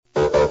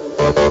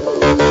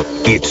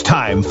It's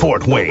time,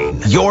 Fort Wayne.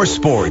 Your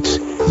sports,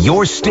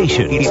 your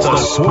station. It's the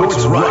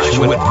Sports Rush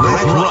with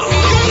Brett Rump.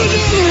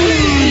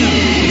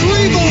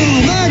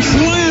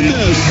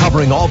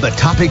 Covering all the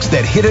topics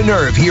that hit a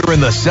nerve here in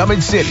the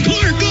Summit City.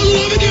 Clark goes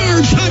 11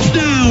 yards,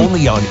 touchdown.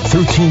 Only on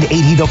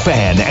 1380 The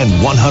Fan and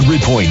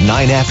 100.9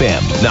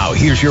 FM. Now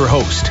here's your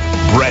host,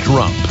 Brett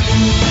Rump.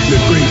 The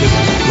greatest,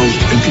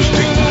 most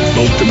interesting,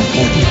 most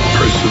important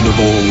person of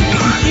all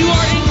time. You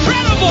are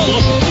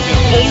incredible.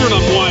 Older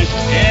enough wise.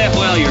 Yeah,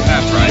 well, you're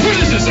half right. What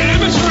is this,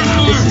 amateur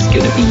hour? This is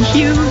going to be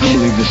huge. I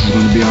think this is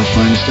going to be our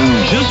finest hour.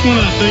 Just when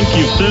I think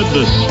you've said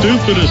the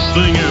stupidest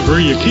thing ever,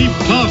 you keep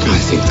talking.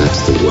 I think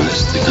that's the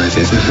worst thing I've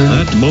ever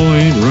heard. That boy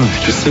ain't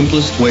right. The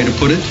simplest way to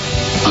put it,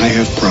 I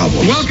have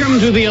problems. Welcome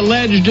to the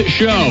alleged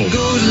show.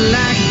 Goes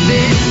like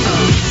this.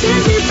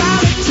 Send me by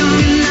the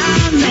tongue and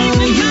I know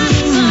you.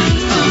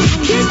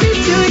 Kiss me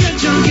till you're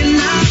drunk and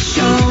I'll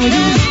show you.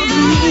 The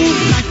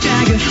moves like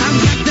Jagger. I've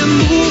got the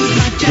moves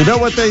like Jagger. You know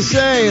what they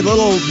say, a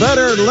little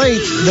better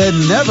late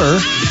than never.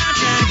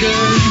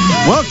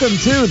 Welcome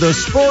to the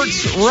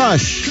Sports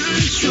Rush,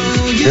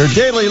 your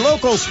daily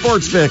local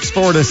sports fix,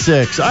 4 to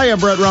 6. I am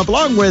Brett Rump,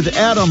 along with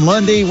Adam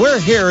Lundy. We're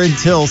here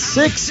until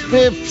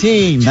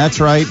 6:15. That's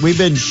right, we've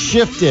been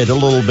shifted a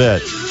little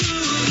bit.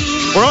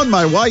 We're on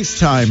my wife's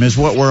time is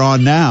what we're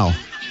on now.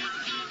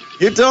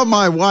 You tell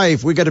my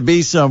wife we got to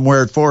be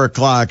somewhere at 4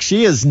 o'clock.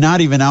 She is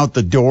not even out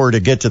the door to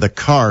get to the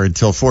car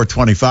until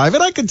 4:25.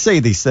 And I can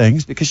say these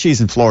things because she's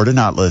in Florida,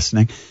 not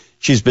listening.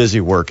 She's busy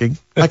working.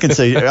 I can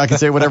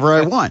say whatever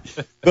I want.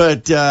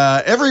 But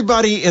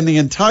everybody in the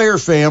entire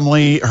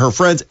family, her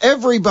friends,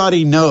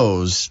 everybody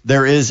knows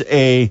there is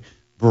a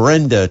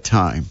Brenda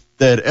time,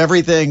 that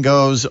everything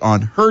goes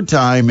on her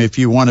time if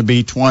you want to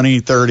be 20,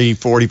 30,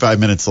 45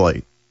 minutes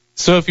late.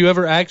 So if you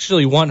ever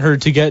actually want her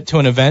to get to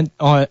an event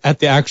at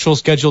the actual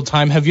scheduled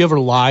time, have you ever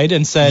lied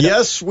and said...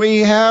 Yes, we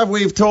have.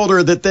 We've told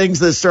her that things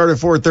that start at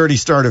 4:30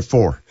 start at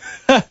 4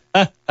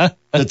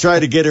 to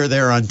try to get her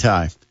there on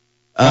time.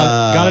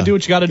 Gotta do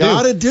what you gotta do.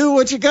 Gotta do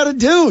what you gotta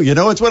do. You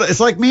know, it's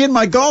like me in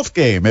my golf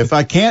game. If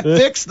I can't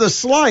fix the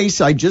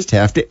slice, I just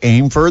have to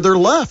aim further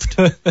left.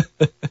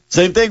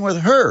 Same thing with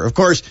her, of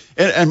course.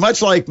 And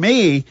much like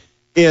me,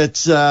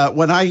 it's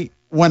when I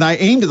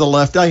aim to the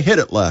left, I hit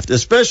it left,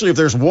 especially if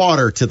there's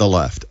water to the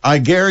left. I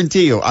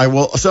guarantee you, I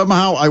will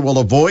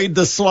avoid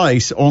the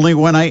slice only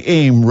when I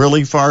aim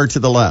really far to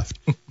the left.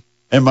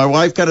 And my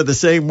wife kind of the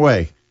same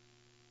way.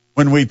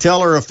 When we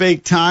tell her a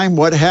fake time,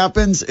 what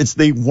happens? It's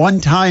the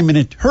one time in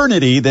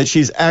eternity that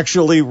she's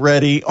actually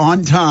ready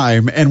on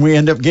time, and we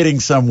end up getting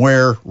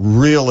somewhere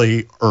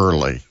really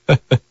early.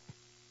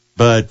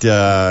 But,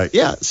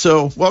 yeah,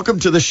 so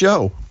welcome to the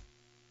show.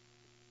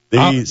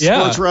 The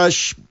Sports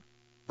Rush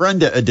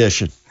Brenda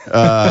edition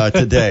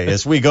today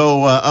as we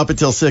go up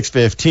until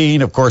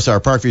 6:15. Of course, our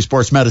Parkview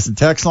Sports Medicine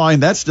text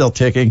line, that's still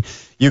ticking.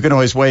 You can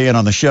always weigh in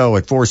on the show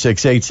at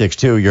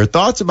 46862. Your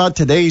thoughts about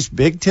today's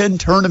Big Ten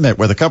tournament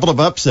with a couple of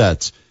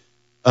upsets.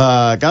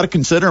 Got to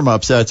consider them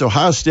upsets.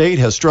 Ohio State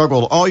has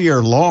struggled all year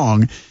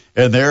long,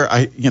 and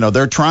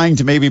they're trying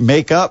to maybe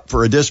make up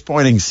for a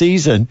disappointing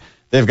season.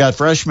 They've got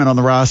freshmen on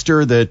the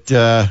roster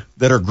that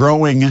are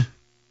growing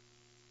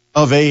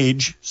of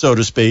age, so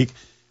to speak.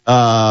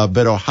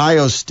 But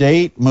Ohio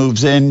State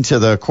moves into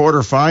the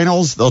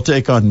quarterfinals. They'll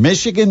take on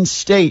Michigan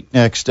State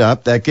next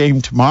up. That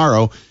game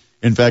tomorrow.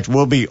 In fact,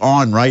 we'll be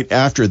on right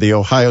after the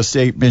Ohio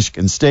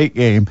State-Michigan State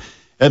game.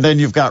 And then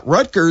you've got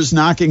Rutgers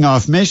knocking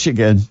off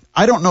Michigan.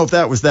 I don't know if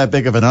that was that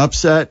big of an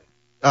upset.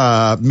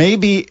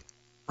 Maybe,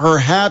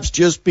 perhaps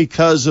just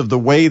because of the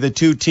way the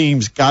two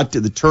teams got to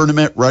the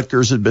tournament.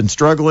 Rutgers had been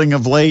struggling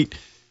of late.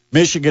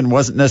 Michigan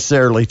wasn't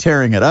necessarily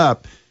tearing it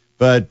up.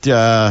 But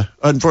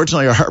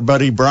unfortunately, our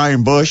buddy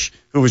Brian Bush,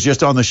 who was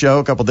just on the show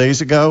a couple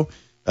days ago,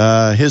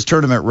 his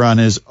tournament run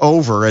is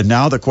over. And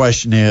now the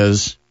question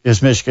is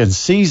Michigan's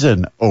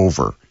season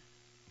over?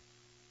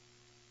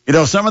 You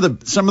know, some of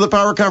the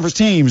power conference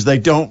teams, they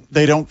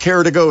don't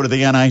care to go to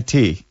the NIT.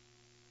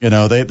 You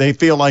know, they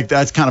feel like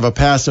that's kind of a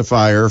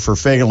pacifier for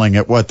failing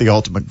at what the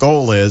ultimate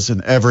goal is,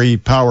 and every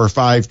Power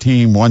 5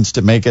 team wants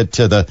to make it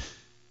to the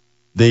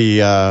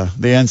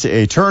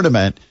NCAA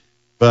tournament.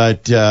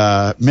 But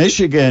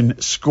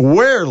Michigan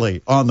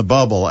squarely on the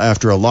bubble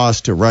after a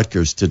loss to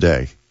Rutgers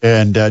today.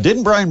 And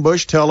didn't Brian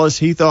Bush tell us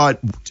he thought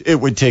it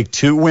would take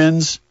 2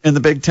 wins in the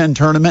Big Ten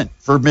tournament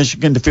for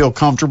Michigan to feel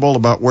comfortable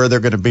about where they're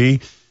going to be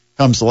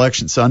come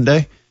Selection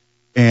Sunday?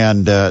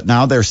 And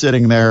now they're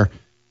sitting there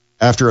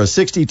after a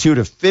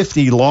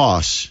 62-50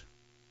 loss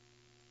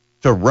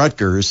to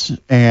Rutgers,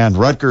 and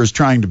Rutgers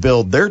trying to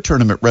build their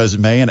tournament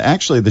resume. And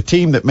actually the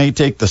team that may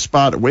take the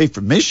spot away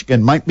from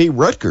Michigan might be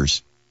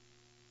Rutgers.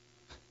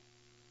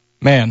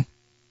 Man,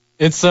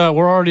 it's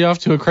we're already off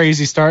to a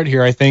crazy start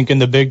here, I think, in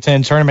the Big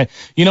Ten tournament.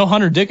 You know,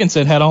 Hunter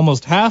Dickinson had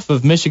almost half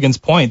of Michigan's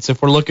points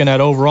if we're looking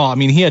at overall. I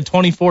mean, he had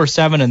 24,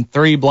 7, and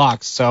 3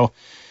 blocks. So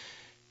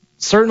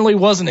certainly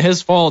wasn't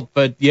his fault,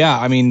 but yeah,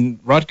 I mean,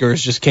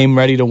 Rutgers just came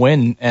ready to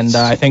win, and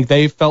I think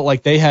they felt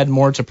like they had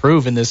more to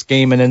prove in this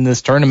game and in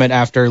this tournament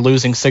after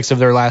losing 6 of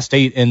their last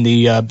 8 in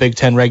the Big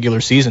Ten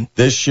regular season.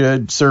 This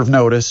should serve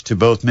notice to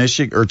both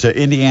Michigan or to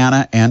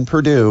Indiana and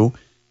Purdue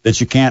that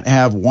you can't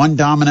have one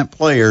dominant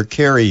player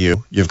carry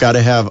you. You've got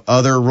to have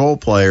other role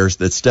players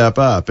that step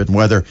up, and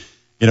whether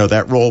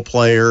that role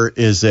player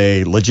is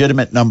a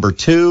legitimate number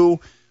 2,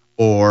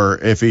 or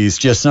if he's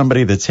just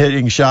somebody that's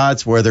hitting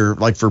shots, whether,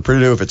 like for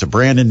Purdue, if it's a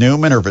Brandon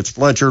Newman or if it's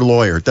Fletcher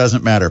Lawyer, it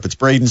doesn't matter. If it's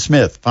Braden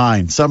Smith,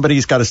 fine.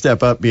 Somebody's got to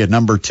step up, be a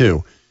number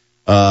 2.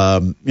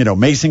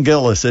 Mason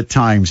Gillis at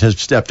times has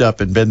stepped up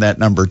and been that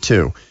number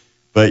 2.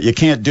 But you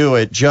can't do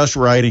it just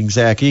riding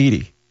Zach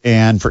Edey.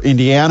 And for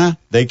Indiana,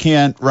 they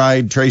can't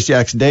ride Trace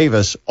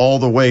Jackson-Davis all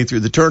the way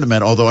through the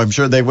tournament, although I'm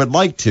sure they would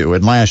like to.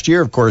 And last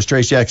year, of course,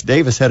 Trace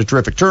Jackson-Davis had a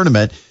terrific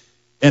tournament,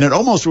 and it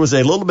almost was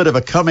a little bit of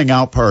a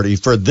coming-out party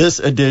for this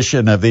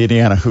edition of the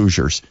Indiana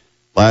Hoosiers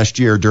last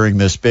year during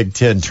this Big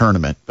Ten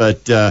tournament.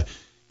 But,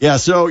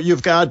 so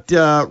you've got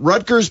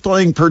Rutgers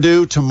playing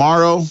Purdue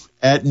tomorrow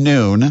at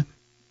noon,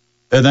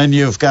 and then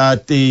you've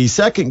got the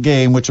second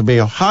game, which will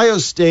be Ohio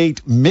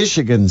State,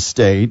 Michigan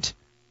State.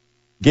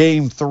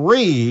 Game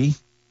 3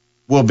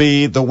 will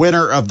be the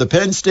winner of the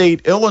Penn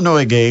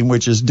State-Illinois game,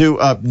 which is due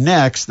up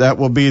next. That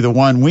will be the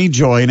one we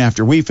join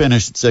after we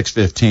finish at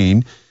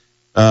 6:15.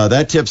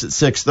 That tips at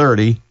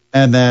 6:30.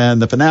 And then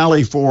the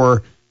finale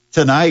for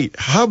tonight,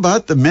 how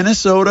about the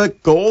Minnesota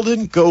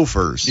Golden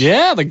Gophers?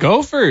 Yeah, the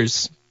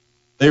Gophers.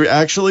 They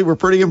actually were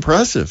pretty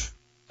impressive.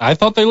 I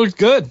thought they looked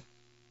good.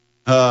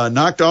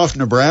 Knocked off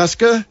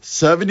Nebraska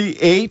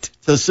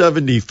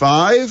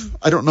 78-75.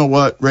 I don't know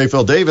what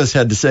Raphael Davis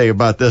had to say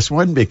about this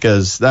one,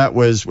 because that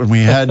was when we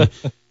had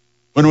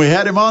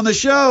him on the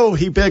show.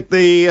 He picked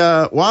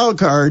the wild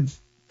card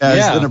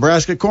as the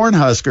Nebraska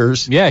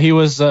Cornhuskers. Yeah, he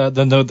was the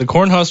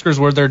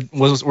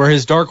Cornhuskers were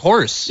his dark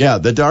horse. Yeah,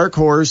 the dark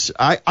horse.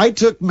 I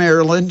took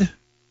Maryland,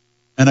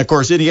 and of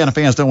course Indiana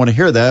fans don't want to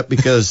hear that,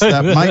 because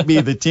that might be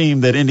the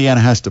team that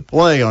Indiana has to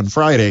play on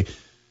Friday.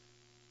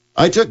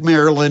 I took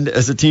Maryland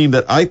as a team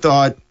that I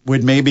thought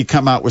would maybe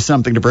come out with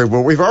something to prove.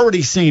 Well, we've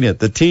already seen it.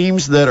 The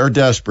teams that are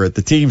desperate,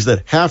 the teams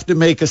that have to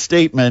make a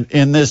statement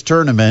in this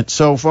tournament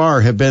so far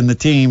have been the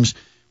teams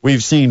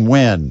we've seen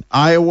win.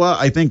 Iowa,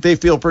 I think they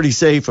feel pretty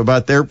safe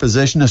about their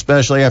position,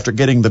 especially after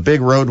getting the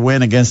big road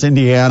win against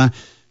Indiana.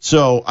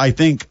 So I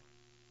think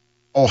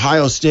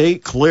Ohio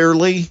State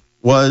clearly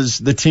was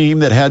the team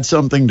that had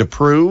something to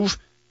prove.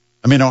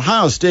 I mean,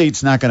 Ohio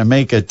State's not going to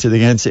make it to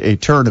the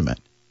NCAA tournament,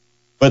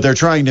 but they're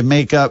trying to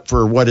make up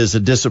for what is a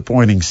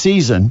disappointing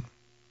season.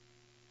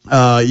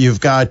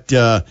 You've got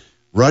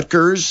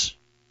Rutgers.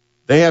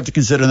 They have to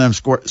consider them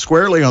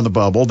squarely on the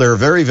bubble. They're a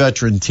very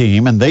veteran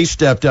team, and they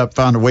stepped up,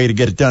 found a way to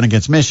get it done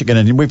against Michigan.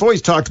 And we've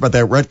always talked about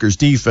that Rutgers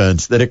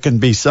defense, that it can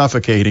be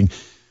suffocating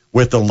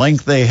with the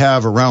length they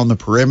have around the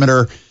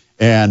perimeter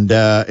and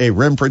a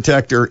rim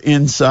protector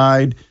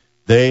inside.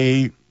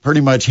 They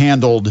pretty much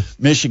handled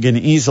Michigan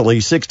easily,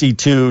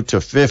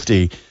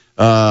 62-50.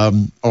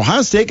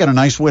 Ohio State got a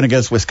nice win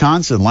against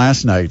Wisconsin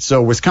last night.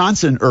 So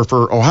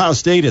for Ohio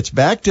State, it's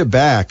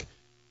back-to-back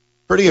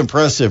pretty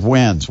impressive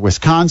wins.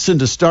 Wisconsin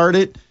to start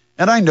it,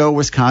 and I know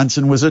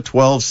Wisconsin was a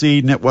 12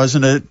 seed and it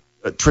wasn't a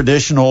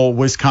traditional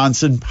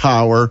Wisconsin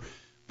power,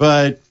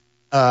 but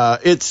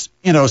it's,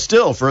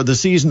 still for the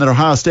season that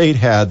Ohio State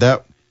had,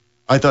 that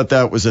I thought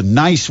that was a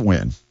nice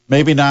win.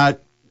 Maybe not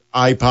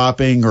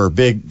eye-popping or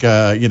big,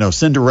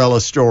 Cinderella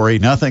story,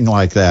 nothing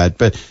like that,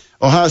 but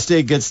Ohio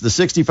State gets the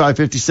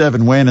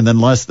 65-57 win, and then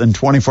less than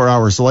 24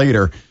 hours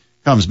later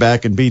comes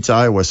back and beats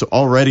Iowa. So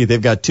already they've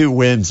got 2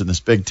 wins in this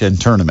Big Ten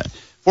tournament.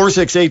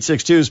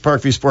 46862 is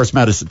Parkview Sports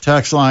Medicine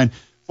text line.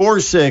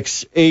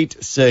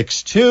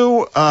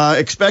 46862.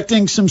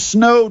 Expecting some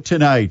snow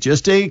tonight.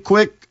 Just a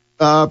quick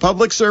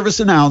public service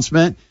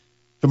announcement.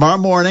 Tomorrow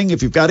morning,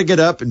 if you've got to get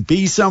up and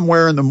be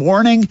somewhere in the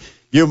morning,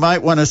 you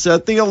might want to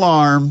set the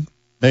alarm,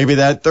 maybe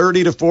that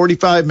 30 to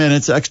 45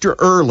 minutes extra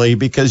early,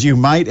 because you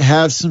might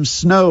have some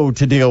snow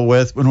to deal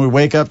with when we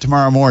wake up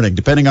tomorrow morning.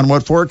 Depending on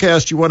what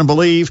forecast you want to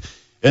believe,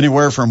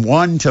 anywhere from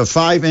 1 to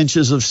 5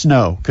 inches of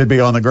snow could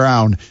be on the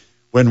ground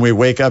when we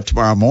wake up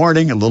tomorrow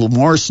morning. A little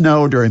more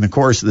snow during the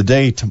course of the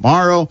day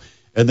tomorrow,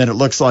 and then it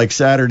looks like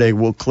Saturday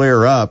will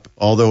clear up,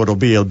 although it'll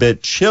be a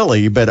bit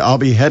chilly. But I'll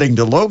be heading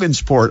to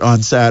Logansport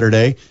on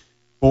Saturday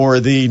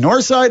for the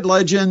Northside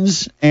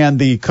Legends and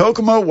the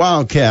Kokomo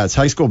Wildcats.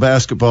 High school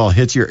basketball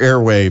hits your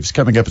airwaves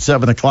coming up at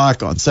 7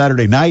 o'clock on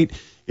Saturday night.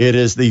 It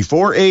is the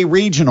 4A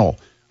Regional,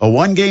 a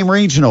 1-game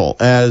regional,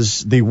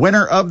 as the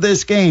winner of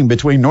this game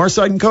between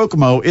Northside and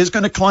Kokomo is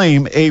going to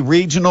claim a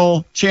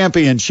regional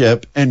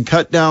championship and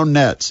cut down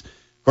nets.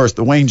 Of course,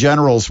 the Wayne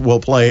Generals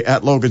will play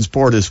at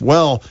Logansport as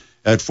well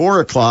at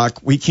 4 o'clock.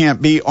 We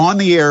can't be on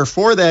the air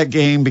for that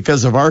game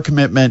because of our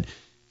commitment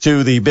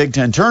to the Big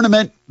Ten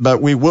tournament,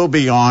 but we will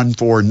be on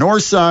for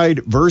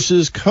Northside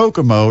versus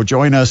Kokomo.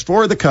 Join us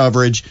for the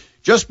coverage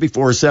just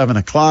before 7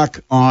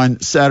 o'clock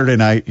on Saturday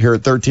night here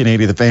at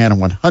 1380 The Fan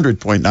and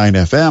 100.9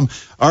 FM.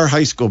 Our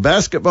high school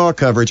basketball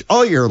coverage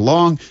all year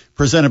long,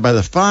 presented by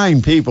the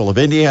fine people of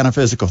Indiana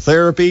Physical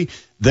Therapy.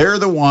 They're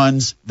the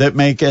ones that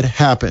make it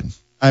happen.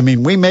 I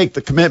mean, we make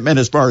the commitment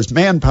as far as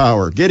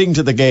manpower, getting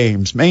to the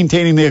games,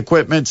 maintaining the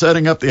equipment,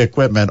 setting up the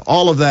equipment,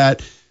 all of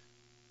that.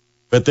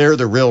 But they're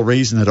the real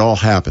reason it all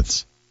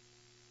happens.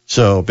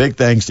 So big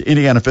thanks to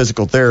Indiana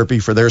Physical Therapy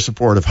for their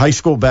support of high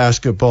school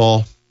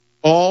basketball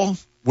all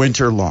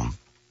winter long.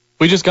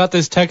 We just got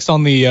this text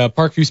on the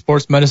Parkview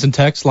Sports Medicine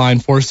text line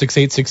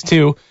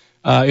 46862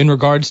 in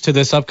regards to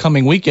this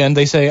upcoming weekend.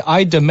 They say,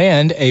 I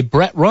demand a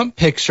Brett Rump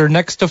picture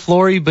next to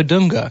Flory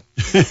Badunga.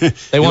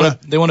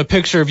 They want a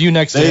picture of you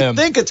next to him.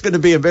 They think it's going to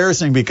be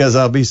embarrassing because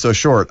I'll be so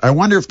short. I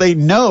wonder if they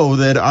know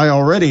that I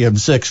already am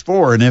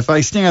 6'4", and if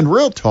I stand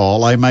real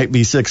tall, I might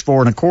be 6'4"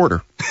 and a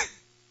quarter.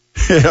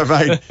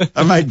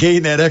 I might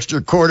gain that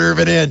extra quarter of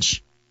an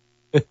inch.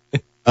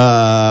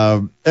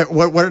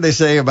 What did they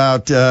say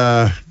about?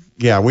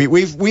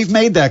 We've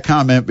made that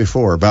comment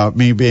before about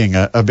me being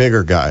a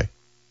bigger guy.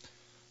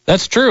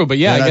 That's true, but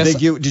yeah, and I guess.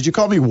 Did you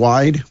call me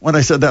wide when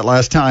I said that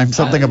last time?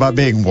 Something about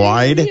being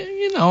wide.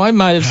 You know, I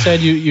might have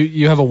said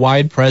you have a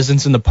wide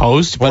presence in the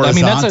post, but I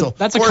mean that's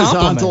a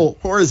compliment.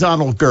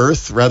 Horizontal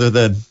girth rather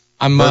than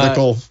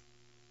vertical.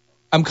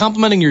 I'm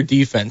complimenting your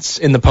defense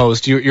in the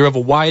post. You have a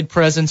wide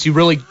presence. You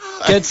really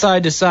get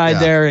side to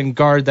side there and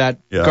guard that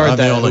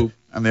hoop.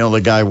 I'm the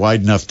only guy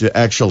wide enough to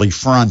actually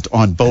front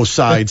on both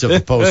sides of the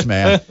post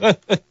man.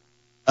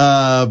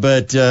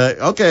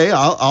 Okay,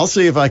 I'll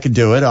see if I can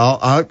do it.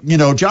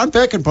 John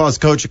Peckinpah's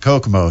coach at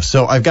Kokomo,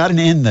 so I've got an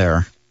in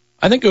there.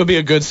 I think it would be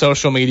a good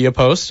social media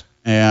post.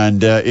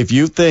 And if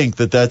you think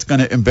that that's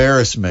going to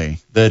embarrass me,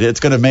 that it's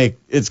going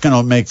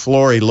to make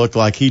Flory look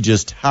like he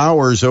just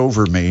towers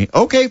over me,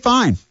 okay,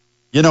 fine.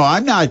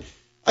 I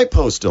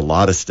post a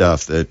lot of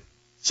stuff that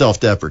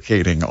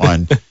self-deprecating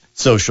on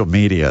social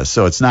media,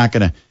 so it's not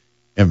going to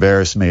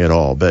embarrass me at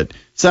all. But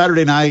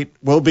Saturday night,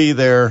 we'll be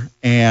there,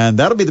 and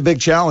that'll be the big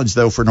challenge,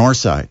 though, for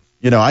Northside.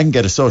 I can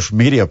get a social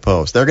media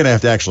post. They're going to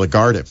have to actually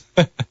guard him,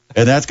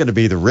 and that's going to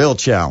be the real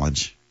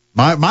challenge.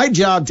 My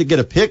job to get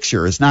a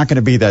picture is not going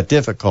to be that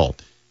difficult.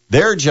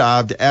 Their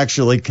job to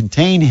actually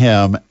contain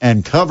him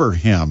and cover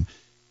him,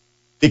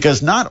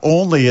 because not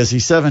only is he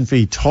 7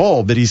 feet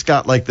tall, but he's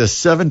got like this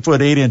 7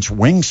 foot 8 inch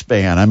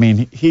wingspan. I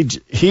mean,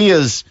 he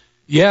is.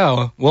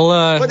 Yeah.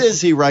 Well, what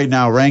is he right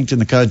now ranked in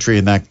the country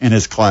in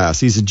his class?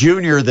 He's a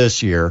junior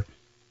this year.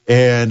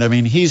 And I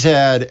mean, he's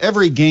had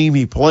every game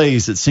he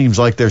plays, it seems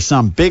like there's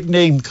some big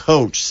name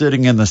coach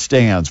sitting in the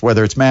stands,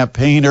 whether it's Matt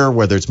Painter,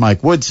 whether it's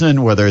Mike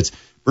Woodson, whether it's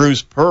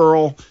Bruce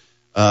Pearl.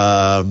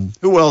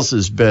 Who else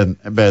has been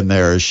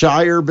there? Has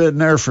Shire been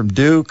there from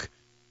Duke?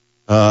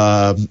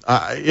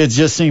 It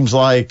just seems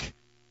like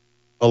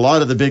a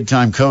lot of the big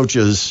time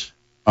coaches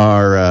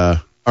are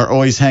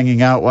always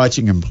hanging out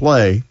watching him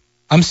play.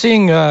 I'm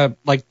seeing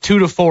like 2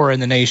 to 4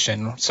 in the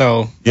nation.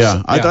 So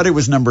yeah, I thought it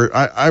was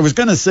I was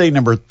going to say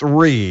number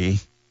 3,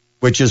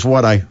 which is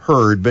what I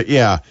heard. But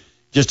yeah,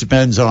 just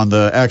depends on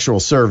the actual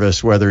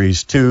service whether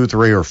he's 2,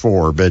 3, or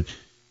 4. But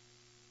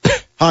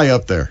high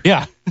up there.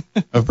 Yeah,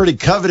 a pretty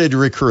coveted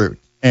recruit,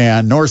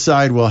 and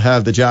Northside will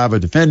have the job of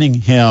defending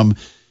him.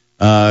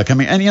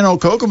 Coming, and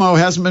Kokomo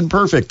hasn't been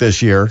perfect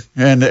this year,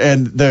 and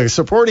the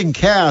supporting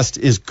cast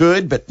is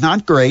good but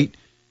not great.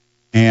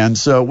 And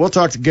so we'll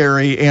talk to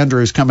Gary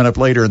Andrews coming up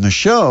later in the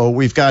show.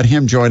 We've got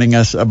him joining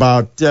us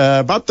about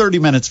 30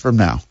 minutes from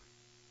now.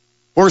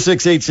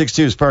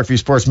 46862 is Parkview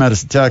Sports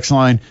Medicine text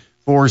line.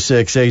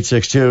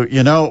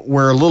 46862.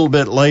 We're a little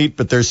bit late,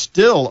 but there's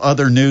still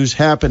other news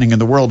happening in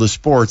the world of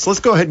sports. Let's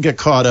go ahead and get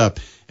caught up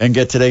and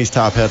get today's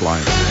top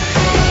headlines.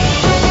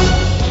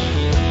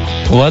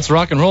 Well, let's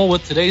rock and roll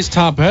with today's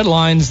top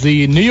headlines.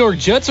 The New York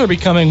Jets are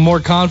becoming more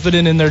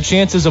confident in their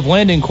chances of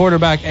landing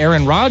quarterback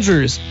Aaron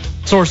Rodgers.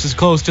 Sources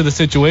close to the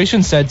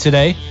situation said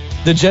today.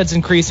 The Jets'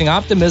 increasing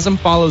optimism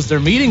follows their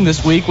meeting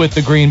this week with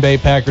the Green Bay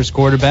Packers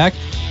quarterback.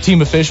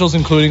 Team officials,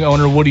 including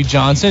owner Woody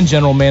Johnson,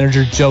 general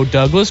manager Joe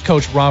Douglas,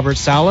 coach Robert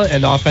Saleh,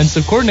 and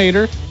offensive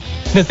coordinator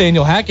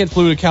Nathaniel Hackett,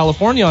 flew to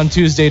California on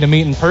Tuesday to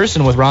meet in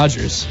person with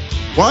Rodgers.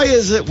 Why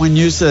is it when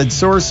you said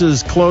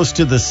sources close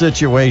to the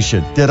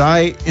situation, did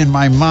I, in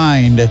my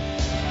mind,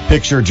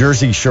 picture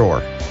Jersey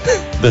Shore?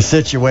 The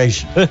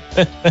situation.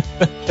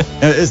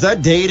 Is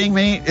that dating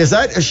me? Is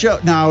that a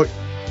show? Now,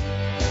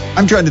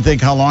 I'm trying to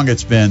think how long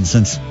it's been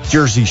since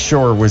Jersey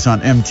Shore was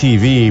on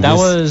MTV. That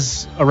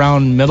was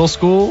around middle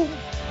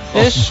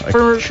school-ish,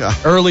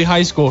 early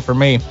high school for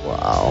me.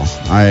 Wow.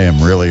 I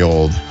am really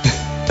old.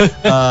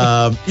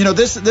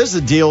 This is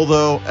a deal,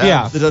 though,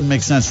 that doesn't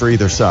make sense for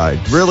either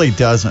side. Really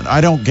doesn't.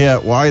 I don't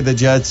get why the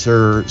Jets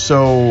are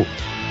so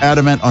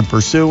adamant on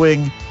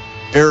pursuing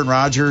Aaron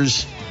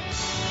Rodgers.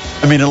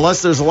 I mean,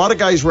 unless there's a lot of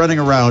guys running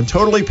around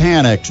totally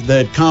panicked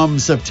that come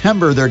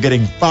September they're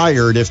getting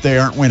fired if they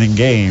aren't winning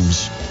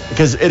games,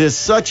 because it is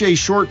such a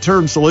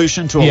short-term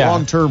solution to a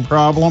long-term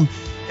problem.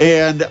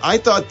 And I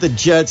thought the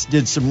Jets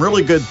did some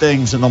really good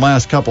things in the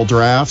last couple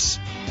drafts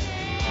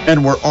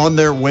and were on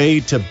their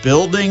way to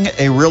building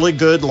a really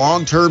good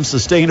long-term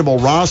sustainable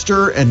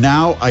roster. And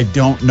now I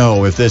don't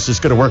know if this is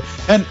going to work.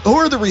 And who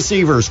are the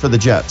receivers for the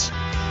Jets?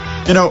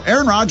 You know,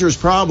 Aaron Rodgers'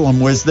 problem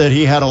was that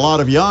he had a lot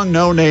of young,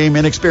 no-name,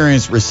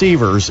 inexperienced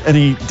receivers, and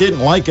he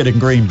didn't like it in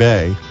Green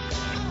Bay.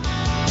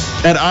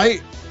 And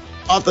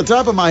off the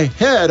top of my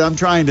head, I'm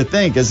trying to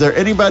think, is there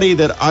anybody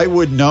that I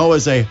would know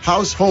as a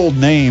household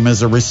name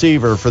as a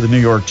receiver for the New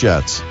York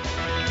Jets?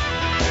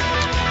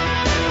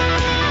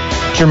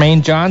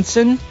 Jermaine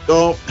Johnson?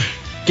 Oh,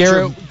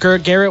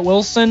 Garrett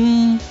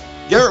Wilson?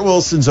 Garrett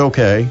Wilson's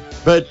okay,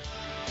 but...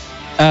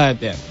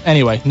 Yeah.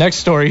 Anyway, next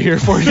story here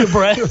for you,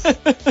 Brett.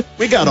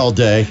 We got all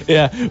day.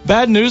 Yeah.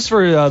 Bad news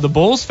for the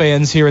Bulls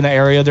fans here in the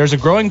area. There's a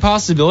growing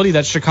possibility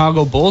that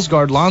Chicago Bulls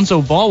guard Lonzo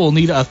Ball will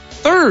need a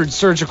third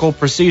surgical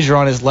procedure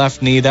on his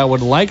left knee that would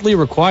likely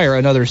require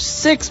another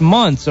 6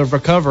 months of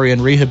recovery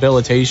and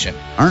rehabilitation.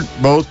 Aren't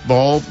both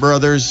Ball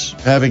brothers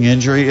having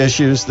injury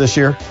issues this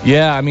year?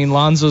 Yeah, I mean,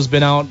 Lonzo's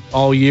been out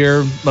all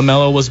year.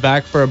 LaMelo was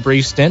back for a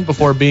brief stint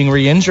before being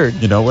re-injured.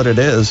 You know what it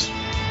is?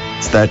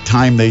 It's that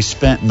time they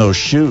spent in those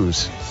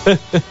shoes.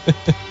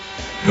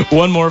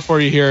 One more for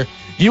you here.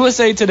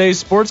 USA Today's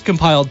Sports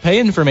compiled pay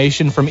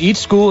information from each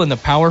school in the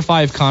Power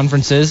 5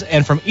 conferences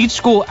and from each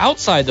school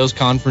outside those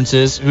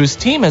conferences whose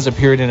team has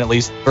appeared in at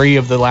least 3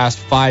 of the last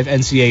 5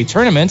 NCAA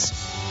tournaments.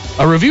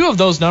 A review of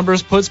those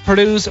numbers puts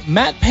Purdue's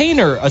Matt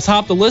Painter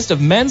atop the list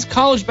of men's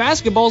college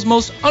basketball's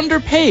most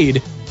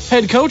underpaid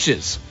head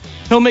coaches.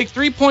 He'll make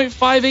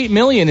 $3.58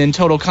 million in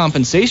total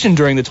compensation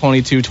during the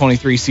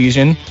 22-23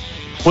 season,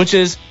 which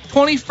is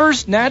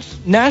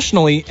 21st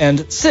nationally and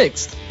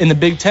 6th in the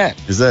Big Ten.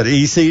 Is that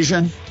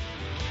E-season?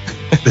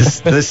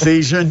 this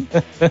season?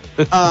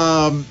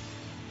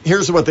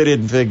 Here's what they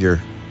didn't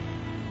figure.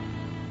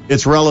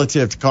 It's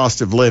relative to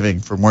cost of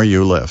living from where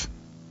you live.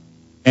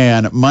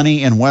 And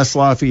money in West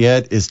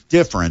Lafayette is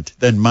different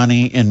than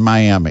money in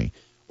Miami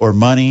or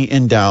money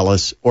in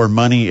Dallas or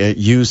money at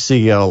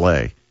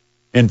UCLA.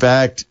 In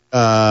fact,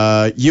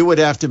 you would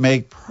have to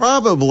make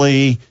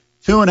probably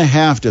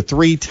 2.5 to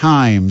 3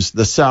 times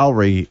the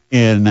salary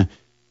at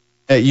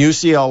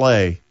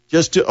UCLA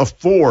just to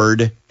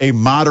afford a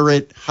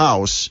moderate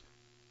house,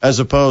 as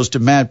opposed to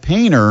Matt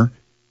Painter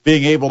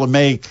being able to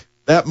make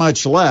that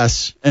much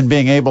less and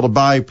being able to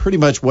buy pretty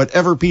much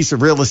whatever piece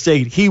of real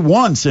estate he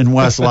wants in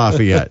West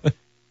Lafayette.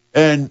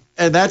 And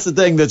that's the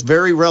thing that's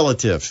very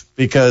relative,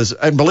 because,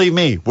 and believe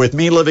me, with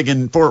me living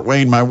in Fort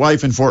Wayne, my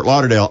wife in Fort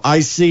Lauderdale,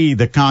 I see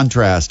the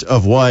contrast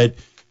of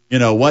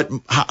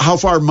how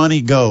far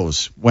money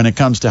goes when it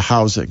comes to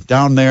housing.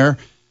 Down there,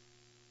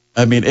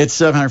 I mean, it's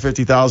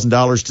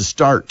 $750,000 to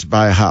start to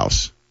buy a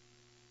house.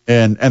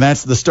 And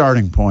that's the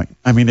starting point.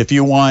 I mean, if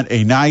you want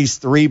a nice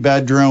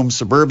 3-bedroom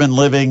suburban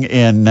living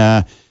in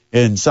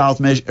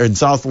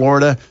South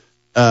Florida,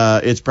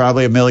 it's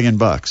probably $1 million.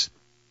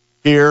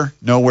 Here,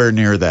 nowhere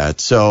near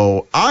that.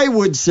 So I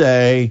would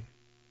say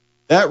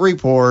that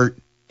report,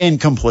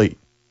 incomplete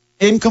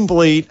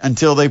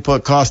until they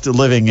put cost of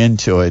living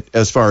into it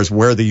as far as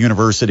where the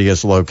university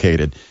is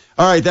located.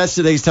 All right, that's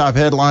today's top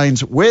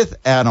headlines with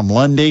Adam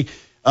Lundy.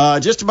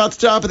 Just about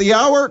the top of the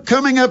hour.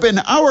 Coming up in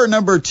hour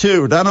number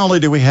 2, not only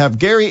do we have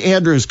Gary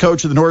Andrews,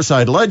 coach of the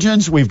Northside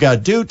Legends, we've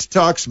got Duke to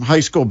talk some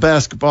high school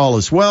basketball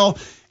as well.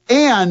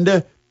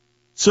 And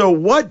so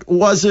what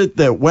was it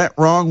that went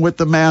wrong with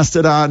the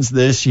Mastodons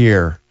this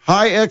year?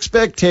 High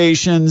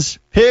expectations,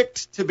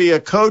 picked to be a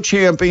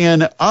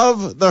co-champion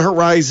of the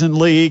Horizon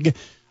League.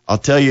 I'll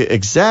tell you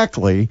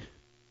exactly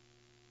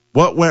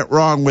what went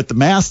wrong with the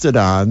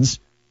Mastodons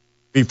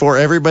before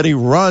everybody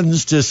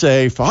runs to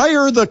say,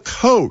 fire the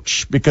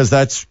coach, because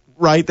that's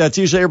right. That's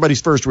usually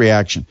everybody's first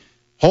reaction.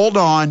 Hold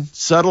on,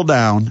 settle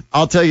down.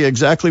 I'll tell you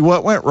exactly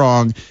what went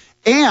wrong,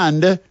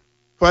 and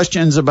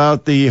questions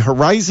about the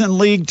Horizon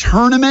League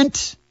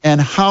tournament and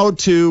how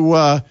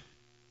to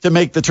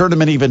make the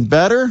tournament even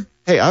better.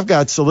 Hey, I've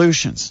got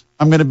solutions.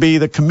 I'm going to be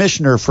the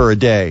commissioner for a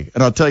day,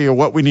 and I'll tell you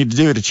what we need to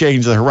do to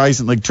change the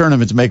Horizon League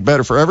tournament to make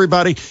better for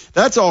everybody.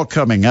 That's all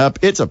coming up.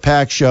 It's a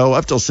packed show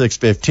up till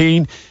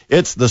 6:15.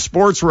 It's the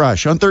Sports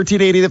Rush on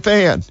 1380 The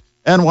Fan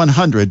and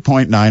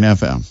 100.9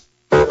 FM.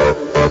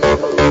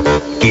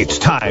 It's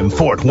time,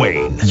 Fort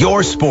Wayne.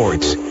 Your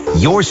sports,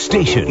 your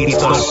station. It's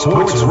the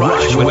Sports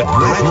Rush with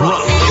Brett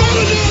Rump.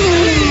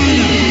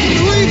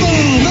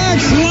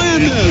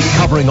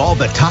 Covering all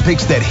the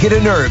topics that hit a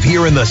nerve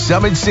here in the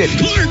Summit City.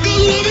 Clark,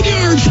 11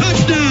 yards,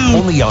 touchdown.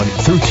 Only on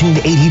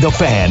 1380 The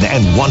Fan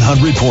and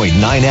 100.9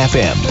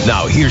 FM.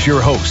 Now here's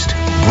your host,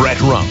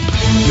 Brett Rump.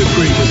 The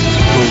greatest,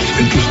 most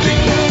interesting,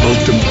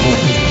 most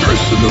important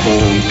person of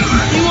all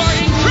time. You are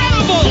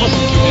incredible!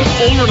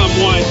 Over and I'm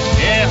like,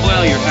 yeah,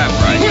 well, you're half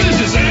right. What is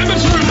this,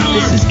 amateur hour?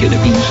 This is going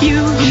to be huge.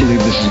 I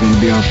believe this is going to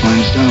be our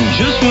finest hour.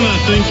 Just when I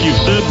think you've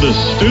said the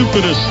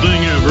stupidest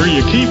thing ever,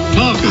 you keep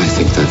talking. I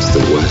think that's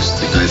the worst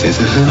thing I've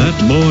ever heard. That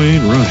boy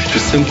ain't right. The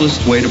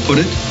simplest way to put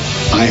it,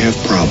 I have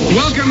problems.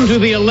 Welcome to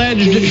the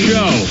alleged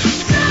show.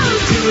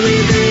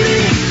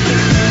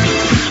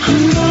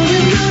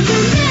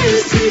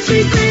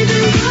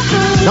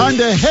 Time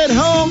to head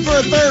home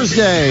for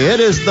Thursday. It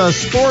is the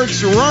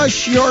Sports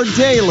Rush, your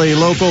daily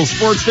local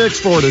sports fix,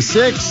 4 to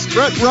 6.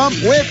 Brett Rump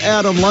with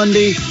Adam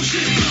Lundy.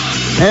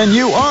 And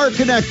you are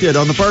connected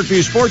on the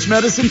Parkview Sports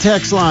Medicine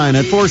text line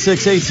at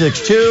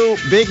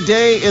 46862. Big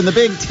day in the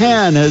Big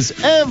Ten as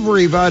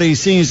everybody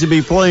seems to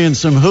be playing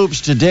some hoops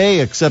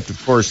today, except,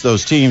 of course,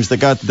 those teams that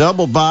got the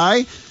double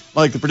bye,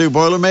 like the Purdue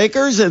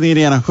Boilermakers and the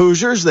Indiana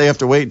Hoosiers. They have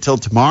to wait until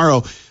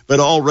tomorrow. But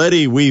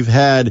already we've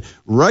had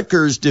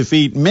Rutgers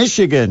defeat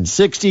Michigan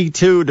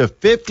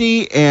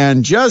 62-50.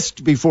 And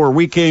just before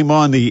we came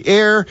on the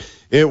air,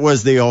 it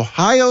was the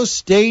Ohio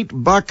State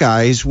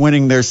Buckeyes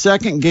winning their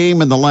second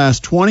game in the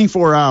last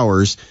 24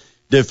 hours,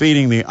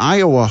 defeating the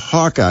Iowa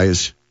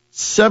Hawkeyes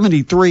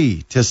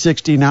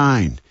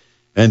 73-69.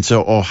 And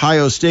so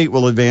Ohio State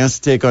will advance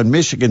to take on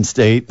Michigan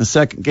State in the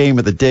second game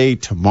of the day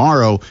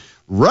tomorrow.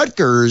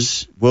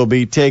 Rutgers will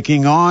be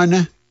taking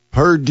on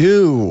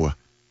Purdue.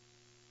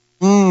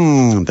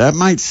 That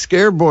might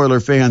scare Boiler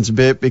fans a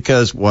bit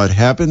because what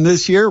happened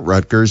this year?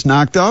 Rutgers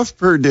knocked off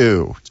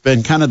Purdue. It's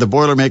been kind of the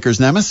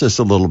Boilermakers' nemesis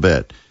a little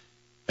bit.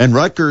 And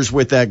Rutgers,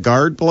 with that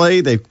guard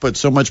play, they've put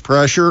so much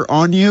pressure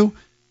on you.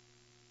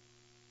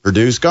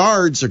 Purdue's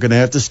guards are going to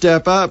have to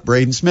step up.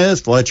 Braden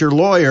Smith, Fletcher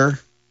Lawyer,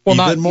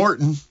 Ethan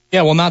Morton.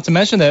 Yeah, well, not to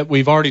mention that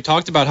we've already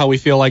talked about how we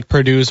feel like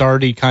Purdue's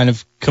already kind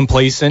of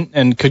complacent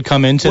and could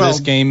come into this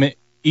game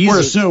easy.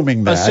 We're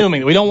assuming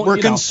that. We're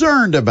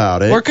concerned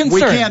about it. We're concerned.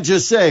 We can't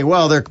just say,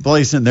 well, they're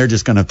complacent, they're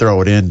just going to throw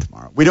it in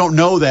tomorrow. We don't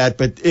know that,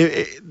 but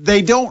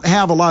they don't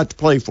have a lot to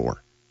play for.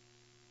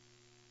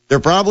 They're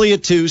probably a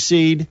 2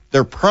 seed.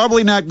 They're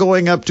probably not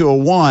going up to a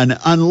 1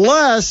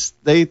 unless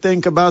they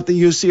think about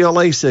the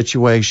UCLA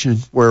situation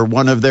where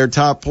one of their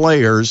top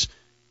players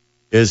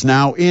is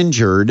now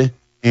injured.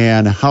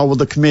 And how will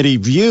the committee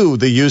view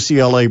the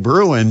UCLA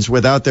Bruins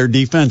without their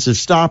defensive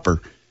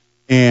stopper?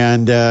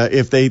 And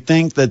if they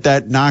think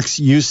that knocks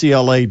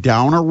UCLA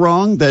down a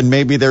rung, then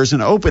maybe there's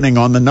an opening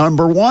on the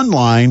number 1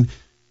 line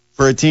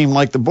for a team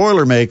like the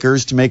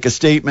Boilermakers to make a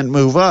statement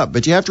move up.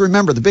 But you have to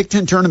remember the Big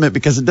Ten tournament,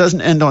 because it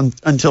doesn't end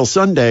until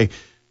Sunday,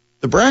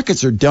 the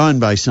brackets are done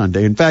by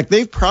Sunday. In fact,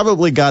 they've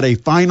probably got a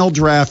final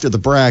draft of the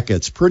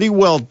brackets pretty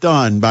well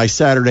done by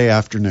Saturday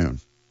afternoon.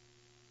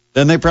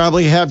 Then they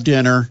probably have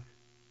dinner,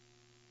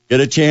 get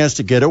a chance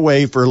to get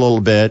away for a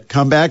little bit,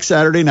 come back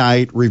Saturday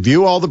night,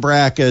 review all the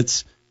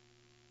brackets,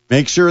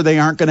 make sure they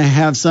aren't going to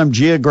have some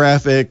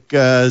geographic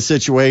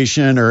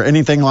situation or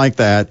anything like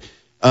that.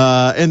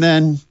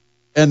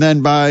 And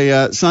then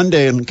by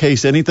Sunday, in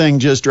case anything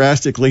just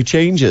drastically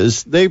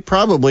changes, they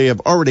probably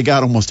have already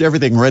got almost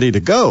everything ready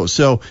to go.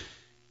 So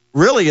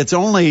really, it's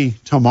only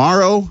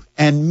tomorrow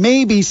and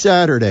maybe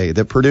Saturday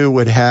that Purdue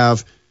would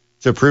have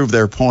to prove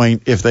their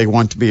point if they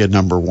want to be a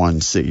number 1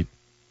 seed.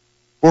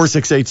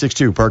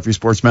 46862, Parkview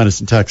Sports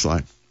Medicine text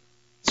line.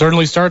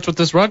 Certainly starts with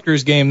this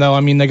Rutgers game, though. I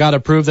mean, they got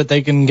to prove that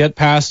they can get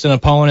past an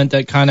opponent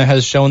that kind of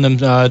has shown them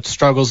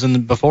struggles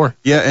before.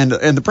 Yeah, and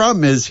the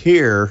problem is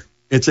here,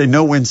 it's a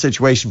no-win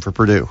situation for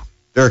Purdue.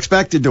 They're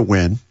expected to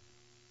win,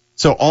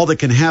 so all that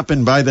can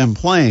happen by them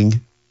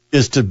playing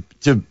is to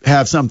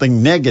have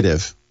something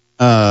negative.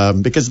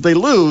 Because if they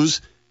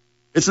lose,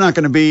 it's not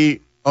going to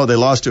be, they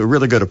lost to a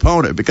really good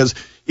opponent. Because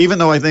even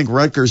though I think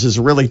Rutgers is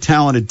a really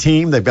talented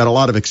team, they've got a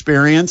lot of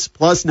experience.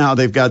 Plus now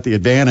they've got the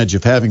advantage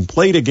of having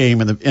played a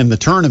game in the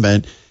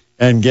tournament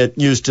and get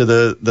used to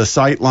the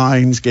sight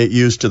lines, get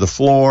used to the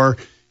floor,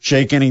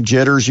 shake any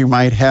jitters you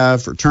might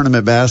have for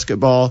tournament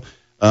basketball.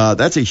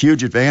 That's a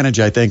huge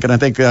advantage, I think. And I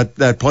think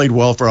that played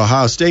well for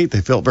Ohio State.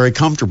 They felt very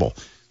comfortable.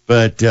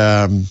 But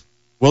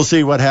we'll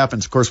see what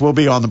happens. Of course, we'll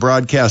be on the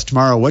broadcast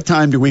tomorrow. What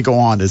time do we go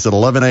on? Is it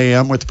 11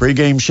 a.m. with the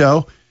pregame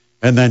show?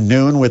 And then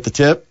noon with the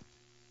tip?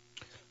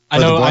 I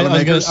know.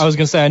 I was going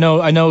to say, I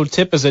know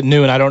tip is at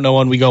noon. I don't know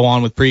when we go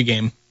on with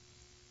pregame.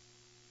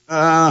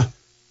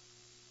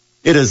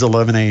 It is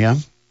 11 a.m.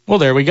 Well,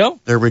 there we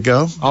go. There we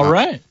go. All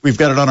right. We've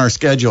got it on our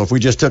schedule. If we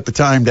just took the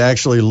time to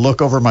actually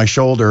look over my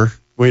shoulder,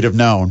 we'd have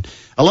known.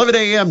 11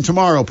 a.m.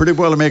 tomorrow, Purdue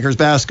Boilermakers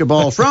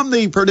basketball from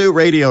the Purdue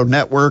Radio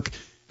Network.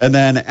 And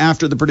then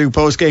after the Purdue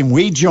postgame,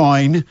 we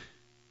join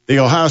the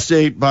Ohio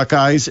State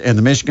Buckeyes and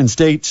the Michigan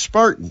State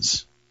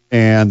Spartans.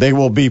 And they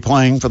will be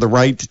playing for the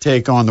right to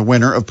take on the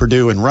winner of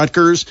Purdue and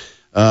Rutgers.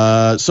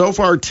 So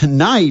far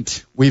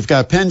tonight, we've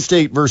got Penn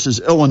State versus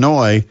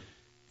Illinois,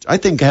 which I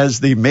think has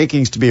the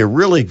makings to be a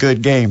really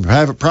good game.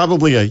 Have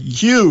probably a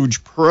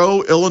huge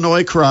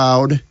pro-Illinois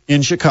crowd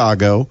in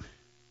Chicago.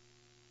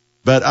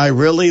 But I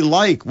really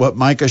like what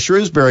Micah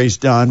Shrewsbury's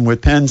done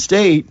with Penn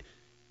State.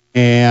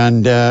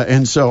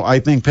 And so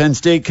I think Penn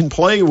State can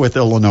play with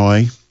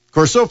Illinois. Of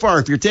course, so far,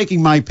 if you're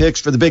taking my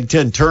picks for the Big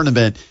Ten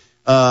tournament,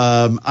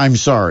 I'm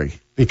sorry,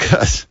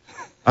 because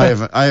I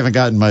haven't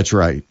gotten much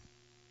right.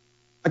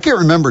 I can't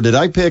remember. Did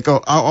I pick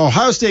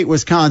Ohio State,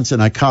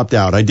 Wisconsin? I copped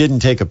out. I didn't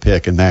take a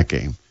pick in that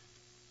game.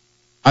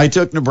 I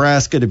took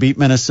Nebraska to beat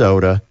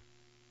Minnesota,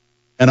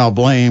 and I'll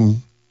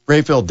blame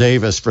Rayfield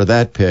Davis for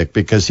that pick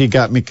because he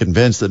got me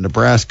convinced that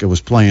Nebraska was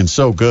playing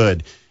so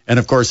good. And,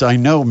 of course, I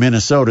know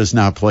Minnesota's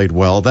not played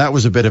well. That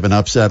was a bit of an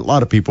upset. A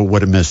lot of people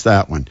would have missed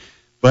that one.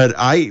 But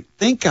I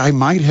think I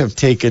might have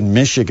taken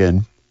Michigan.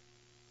 In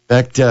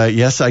fact,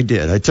 yes, I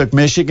did. I took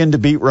Michigan to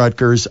beat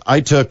Rutgers. I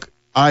took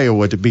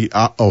Iowa to beat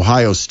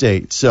Ohio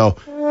State. So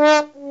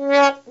we're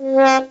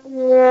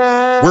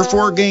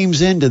 4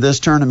 games into this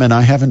tournament.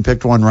 I haven't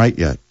picked one right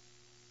yet.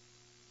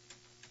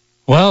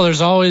 Well,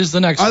 there's always the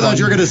next I one. thought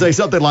you were going to say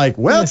something like,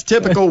 well, it's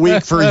typical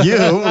week for you.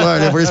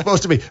 Are we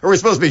supposed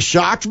to be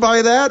shocked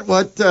by that?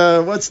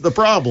 What's the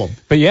problem?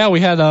 But yeah, we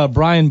had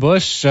Brian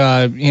Bush,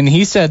 and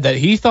he said that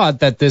he thought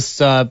that this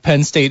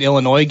Penn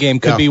State-Illinois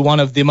game could be one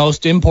of the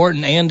most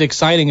important and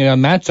exciting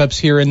matchups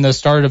here in the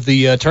start of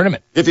the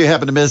tournament. If you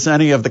happen to miss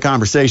any of the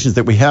conversations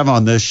that we have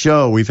on this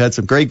show, we've had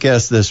some great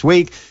guests this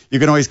week. You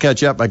can always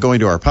catch up by going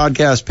to our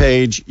podcast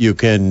page. You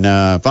can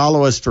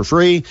follow us for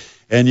free.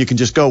 And you can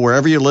just go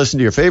wherever you listen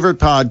to your favorite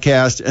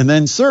podcast and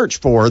then search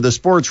for The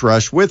Sports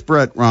Rush with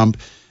Brett Rump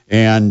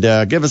and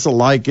give us a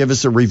like, give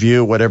us a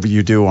review, whatever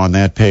you do on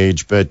that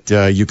page. But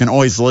you can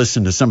always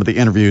listen to some of the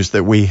interviews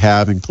that we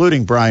have,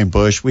 including Brian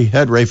Bush. We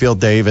had Rayfield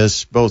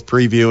Davis, both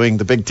previewing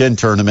the Big Ten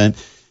tournament.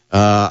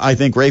 I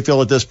think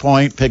Rayfield at this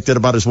point picked it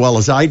about as well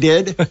as I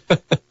did.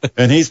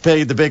 And he's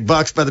paid the big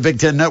bucks by the Big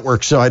Ten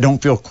Network, so I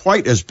don't feel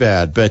quite as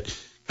bad. But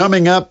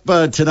coming up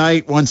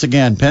tonight, once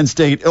again, Penn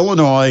State,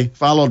 Illinois,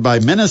 followed by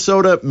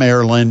Minnesota,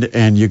 Maryland,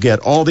 and you get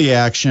all the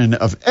action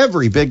of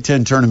every Big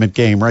Ten tournament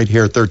game right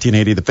here at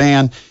 1380 The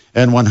Fan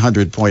and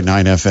 100.9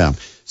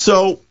 FM.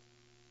 So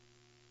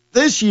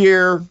this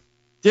year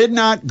did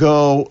not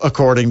go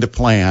according to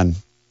plan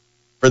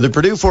for the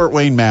Purdue-Fort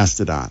Wayne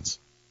Mastodons.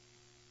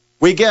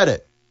 We get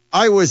it.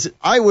 I was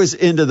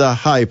into the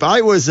hype. I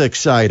was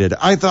excited.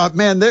 I thought,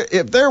 man,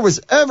 if there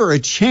was ever a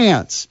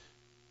chance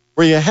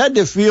where you had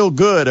to feel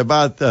good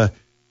about the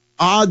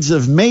odds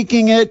of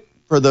making it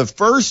for the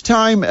first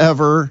time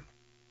ever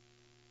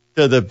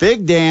to the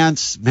big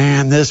dance,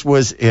 man, this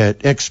was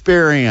it.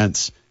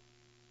 Experience,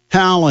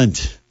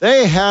 talent,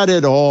 they had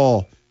it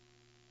all.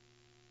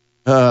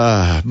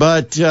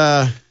 But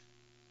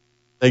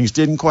things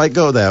didn't quite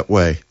go that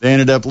way. They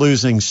ended up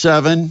losing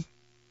 7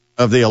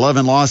 of the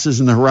 11 losses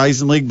in the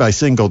Horizon League by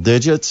single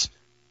digits.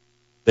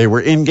 They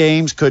were in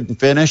games, couldn't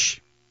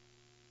finish.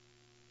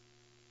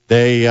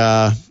 They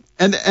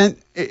And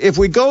if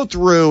we go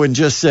through and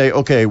just say,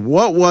 okay,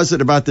 what was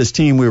it about this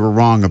team we were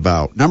wrong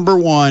about? Number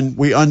one,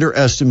 we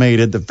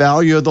underestimated the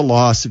value of the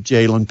loss of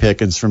Jalen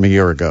Pickens from a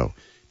year ago.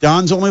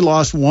 Don's only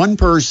lost one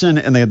person,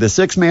 and they had the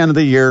 6th man of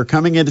the year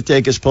coming in to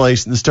take his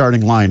place in the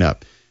starting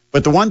lineup.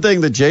 But the one thing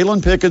that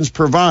Jalen Pickens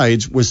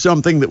provides was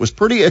something that was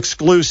pretty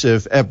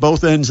exclusive at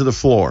both ends of the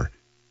floor.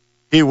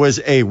 He was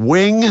a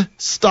wing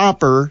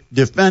stopper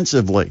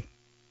defensively.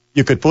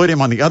 You could put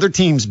him on the other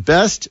team's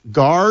best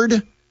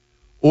guard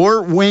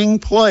or wing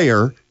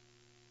player,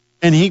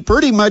 and he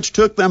pretty much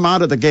took them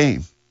out of the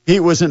game. He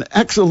was an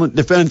excellent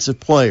defensive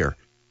player.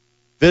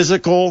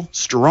 Physical,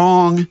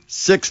 strong,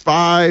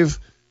 6'5",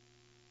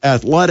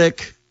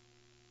 athletic.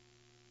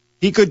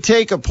 He could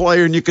take a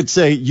player and you could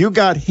say, you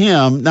got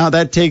him, now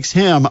that takes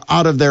him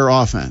out of their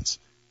offense.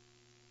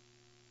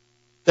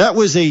 That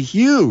was a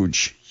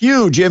huge,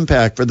 huge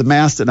impact for the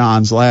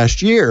Mastodons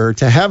last year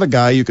to have a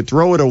guy you could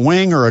throw at a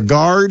wing or a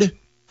guard,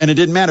 and it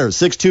didn't matter.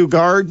 6'2"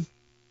 guard,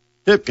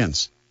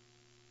 Pipkins.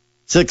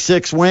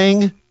 6'6"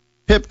 wing,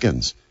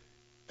 Pipkins.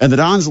 And the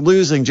Dons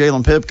losing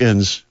Jalen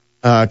Pipkins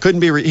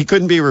he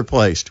couldn't be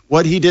replaced.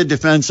 What he did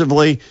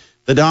defensively,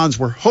 the Dons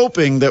were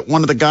hoping that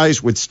one of the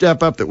guys would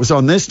step up that was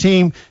on this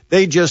team.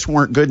 They just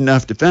weren't good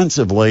enough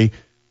defensively,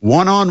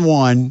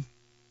 one-on-one,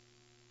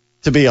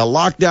 to be a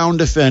lockdown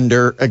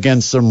defender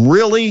against some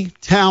really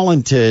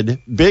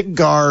talented big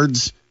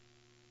guards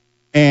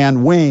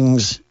and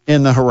wings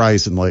in the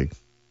Horizon League.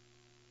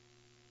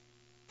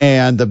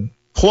 And the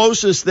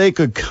closest they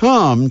could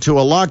come to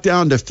a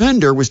lockdown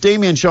defender was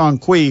Damian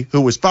Shanqui,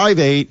 who was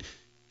 5'8".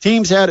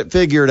 Teams had it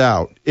figured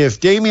out. If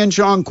Damian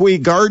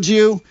Shanqui guards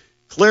you,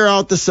 clear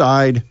out the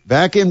side,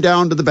 back him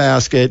down to the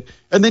basket,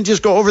 and then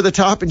just go over the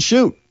top and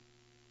shoot.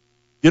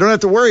 You don't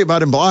have to worry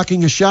about him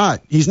blocking a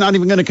shot. He's not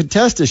even going to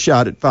contest a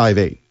shot at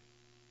 5'8".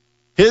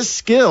 His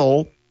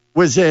skill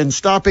was in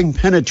stopping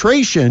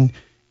penetration.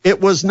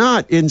 It was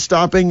not in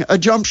stopping a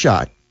jump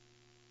shot.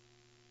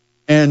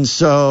 And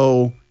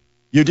so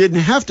you didn't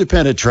have to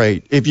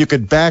penetrate. If you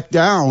could back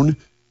down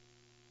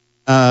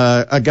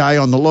a guy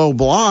on the low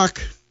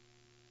block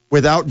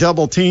without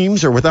double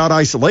teams or without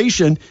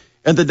isolation,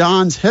 and the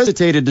Dons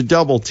hesitated to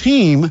double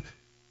team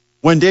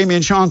when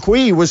Damian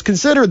Shanqui was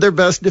considered their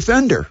best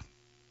defender.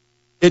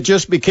 It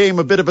just became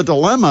a bit of a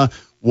dilemma.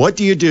 What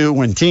do you do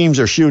when teams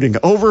are shooting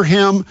over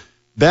him,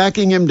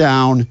 backing him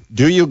down?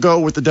 Do you go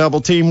with the double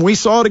team? We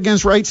saw it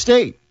against Wright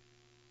State.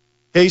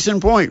 Case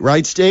in point,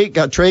 Wright State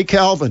got Trey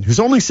Calvin, who's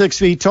only 6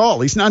 feet tall.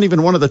 He's not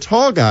even one of the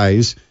tall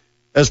guys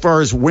as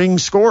far as wing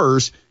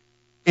scorers.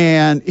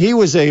 And he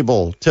was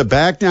able to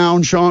back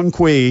down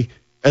Shanqui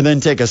and then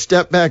take a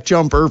step-back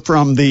jumper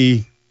from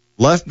the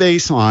left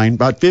baseline,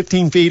 about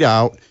 15 feet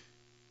out.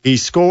 He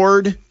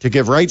scored to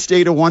give Wright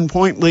State a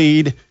 1-point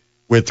lead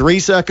with 3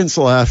 seconds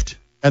left,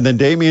 and then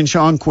Damian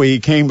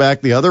Shanqui came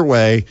back the other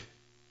way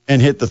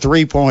and hit the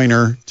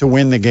three-pointer to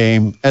win the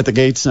game at the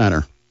Gates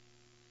Center.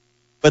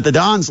 But the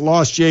Dons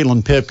lost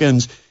Jalen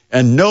Pipkins,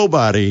 and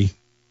nobody,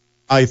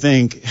 I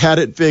think, had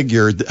it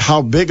figured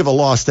how big of a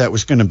loss that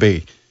was going to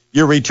be.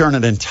 You return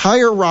an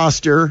entire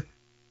roster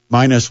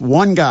minus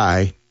one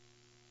guy,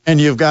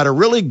 and you've got a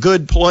really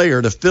good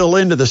player to fill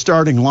into the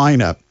starting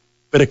lineup,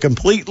 but it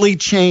completely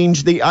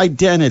changed the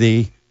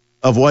identity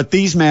of what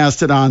these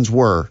Mastodons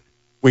were.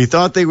 We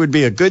thought they would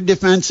be a good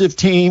defensive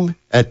team.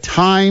 At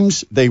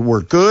times, they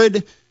were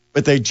good,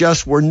 but they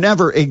just were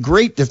never a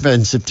great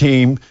defensive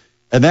team,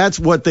 and that's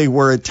what they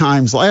were at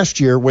times last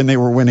year when they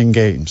were winning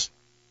games.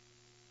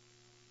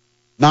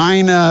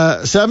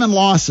 7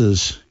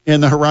 losses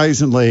in the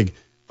Horizon League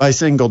by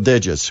single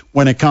digits.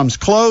 When it comes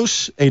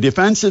close, a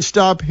defensive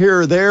stop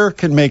here or there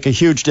can make a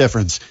huge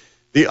difference.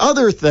 The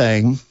other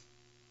thing,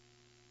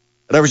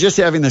 and I was just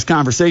having this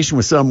conversation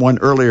with someone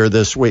earlier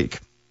this week,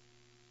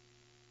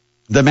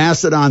 the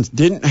Mastodons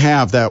didn't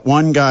have that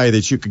one guy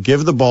that you could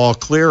give the ball,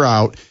 clear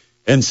out,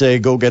 and say,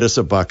 go get us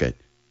a bucket.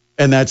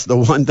 And that's the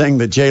one thing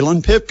that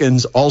Jalen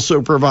Pipkins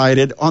also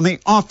provided on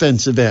the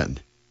offensive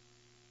end.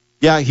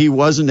 Yeah, he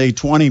wasn't a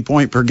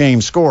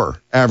 20-point-per-game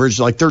scorer, averaged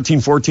like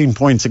 13, 14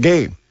 points a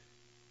game.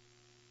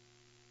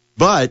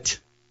 But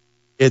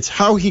it's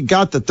how he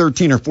got the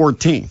 13 or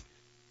 14.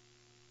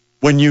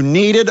 When you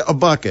needed a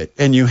bucket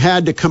and you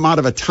had to come out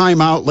of a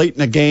timeout late in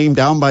the game,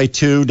 down by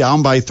 2,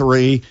 down by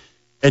 3,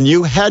 and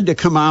you had to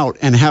come out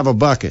and have a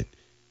bucket,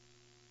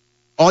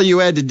 all you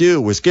had to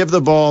do was give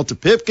the ball to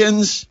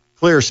Pipkins,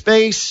 clear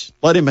space,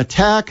 let him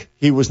attack.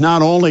 He was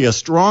not only a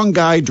strong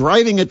guy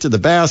driving it to the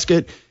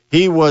basket,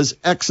 he was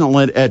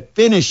excellent at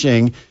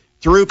finishing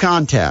through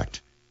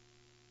contact.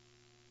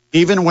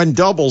 Even when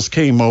doubles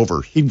came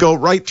over, he'd go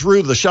right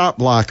through the shot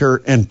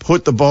blocker and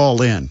put the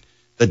ball in.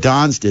 The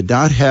Dons did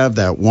not have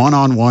that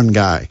one-on-one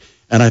guy.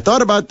 And I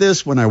thought about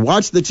this when I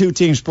watched the two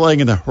teams playing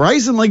in the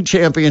Horizon League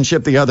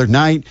Championship the other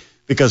night,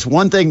 because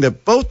one thing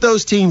that both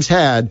those teams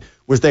had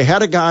was they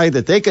had a guy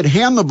that they could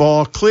hand the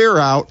ball, clear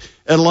out,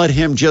 and let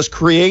him just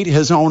create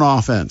his own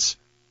offense.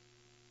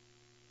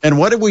 And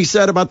what have we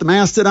said about the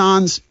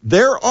Mastodons?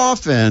 Their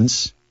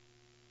offense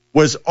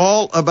was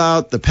all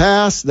about the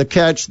pass, the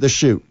catch, the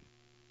shoot.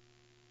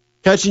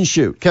 Catch and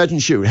shoot, catch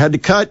and shoot. Had to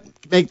cut,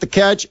 make the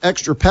catch,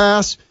 extra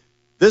pass.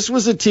 This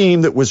was a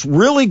team that was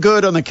really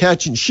good on the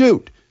catch and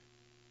shoot.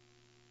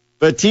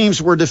 But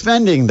teams were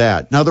defending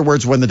that. In other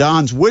words, when the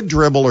Dons would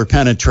dribble or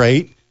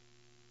penetrate,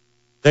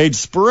 they'd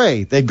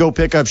spray. They'd go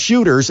pick up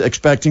shooters,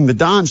 expecting the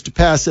Dons to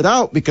pass it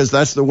out, because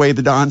that's the way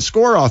the Dons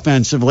score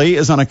offensively,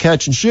 is on a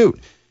catch and shoot.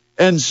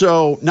 And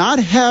so not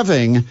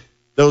having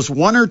those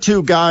one or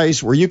two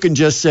guys where you can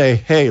just say,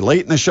 hey,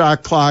 late in the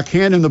shot clock,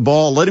 hand him the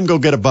ball, let him go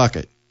get a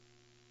bucket.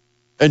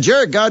 And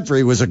Jarrett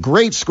Godfrey was a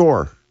great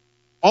scorer,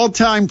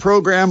 all-time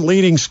program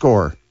leading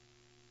scorer.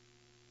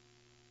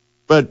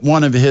 But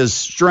one of his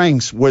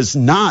strengths was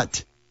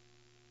not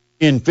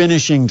in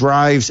finishing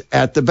drives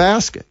at the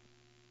basket.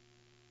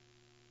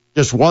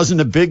 Just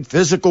wasn't a big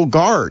physical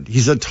guard.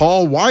 He's a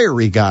tall,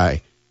 wiry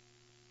guy.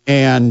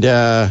 And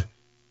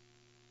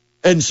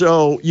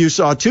so you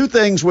saw two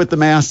things with the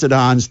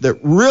Mastodons that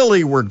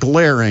really were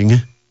glaring.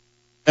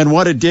 And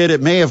what it did,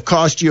 it may have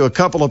cost you a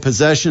couple of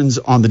possessions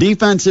on the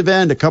defensive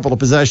end, a couple of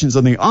possessions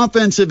on the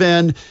offensive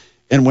end.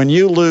 And when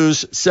you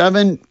lose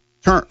seven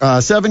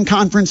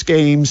conference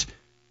games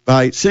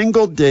by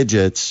single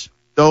digits,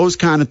 those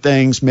kind of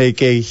things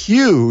make a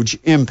huge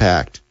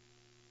impact.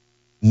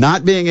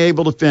 Not being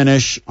able to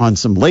finish on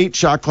some late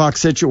shot clock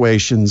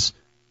situations.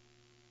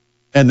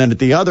 And then at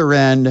the other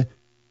end,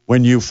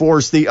 when you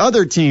force the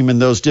other team in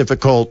those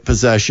difficult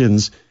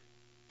possessions,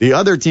 the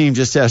other team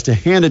just has to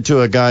hand it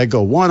to a guy,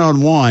 go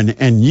one-on-one,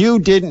 and you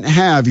didn't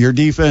have your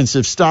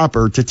defensive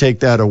stopper to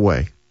take that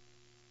away.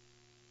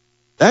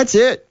 That's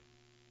it.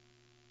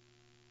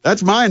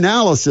 That's my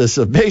analysis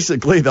of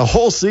basically the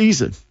whole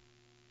season.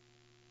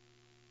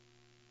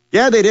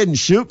 Yeah, they didn't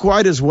shoot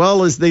quite as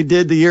well as they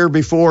did the year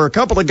before. A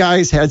couple of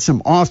guys had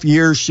some off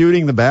years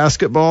shooting the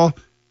basketball,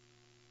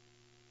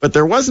 but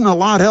there wasn't a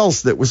lot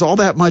else that was all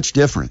that much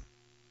different.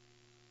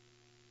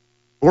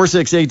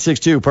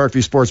 46862,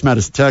 Parkview Sports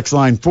Medicine text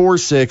line,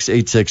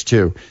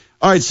 46862.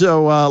 All right,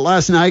 so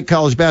last night,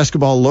 college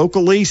basketball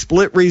locally,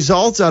 split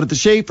results out at the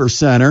Schaefer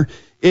Center.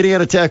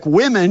 Indiana Tech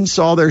women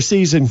saw their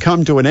season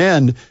come to an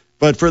end,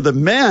 but for the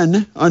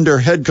men, under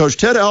head coach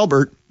Ted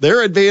Albert,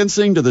 they're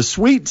advancing to the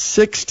Sweet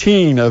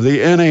 16 of the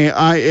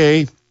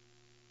NAIA.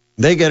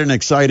 They get an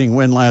exciting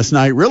win last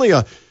night. Really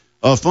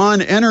a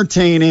fun,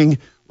 entertaining,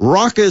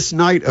 raucous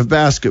night of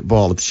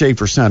basketball at the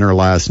Schaefer Center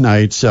last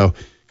night. So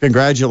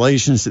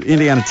congratulations to the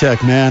Indiana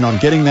Tech men on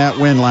getting that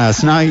win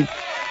last night.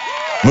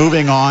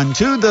 Moving on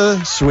to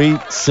the Sweet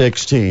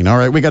 16. All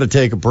right, we got to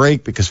take a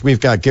break because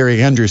we've got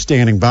Gary Andrews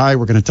standing by.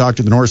 We're going to talk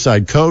to the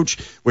Northside coach.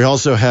 We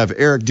also have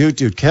Eric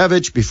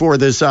Dutkevich before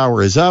this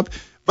hour is up.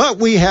 But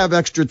we have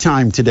extra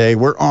time today.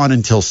 We're on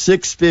until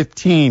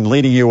 6:15,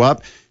 leading you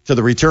up to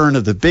the return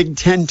of the Big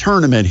Ten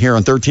tournament here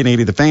on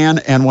 1380 The Fan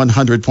and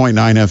 100.9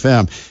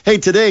 FM. Hey,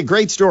 today,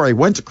 great story.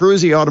 Went to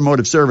Cruzy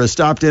Automotive Service,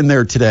 stopped in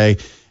there today,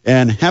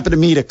 and happened to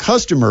meet a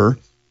customer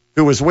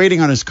who was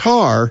waiting on his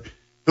car,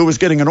 who was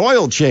getting an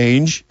oil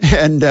change,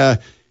 and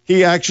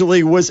he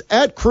actually was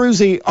at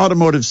Cruzy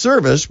Automotive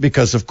Service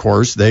because, of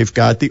course, they've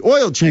got the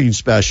oil change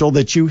special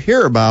that you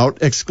hear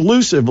about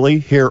exclusively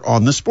here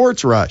on the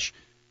Sports Rush.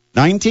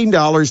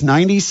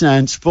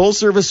 $19.90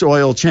 full-service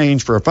oil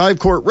change for a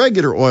 5-quart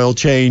regular oil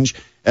change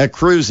at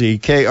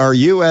Cruzy,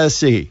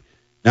 Kruse.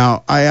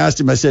 Now, I asked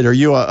him, I said, are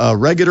you a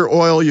regular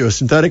oil? You a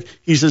synthetic?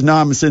 He says, no,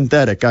 I'm a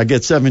synthetic. I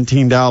get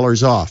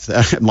 $17 off.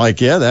 I'm like,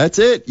 yeah, that's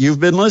it.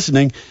 You've been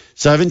listening.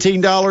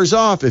 $17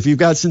 off if you've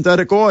got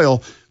synthetic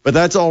oil. But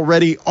that's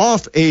already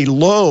off a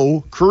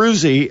low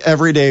Cruzy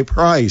everyday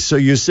price. So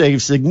you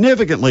save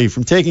significantly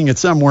from taking it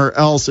somewhere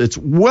else. It's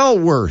well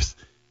worth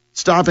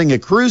stopping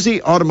at Cruzy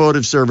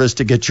Automotive Service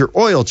to get your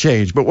oil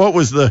change. But what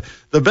was the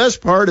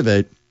best part of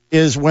it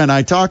is when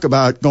I talk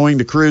about going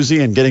to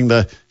Cruzy and getting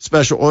the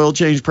special oil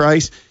change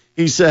price,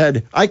 he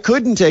said, I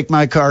couldn't take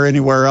my car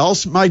anywhere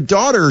else. My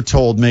daughter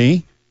told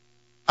me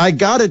I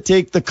got to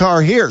take the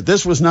car here.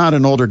 This was not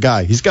an older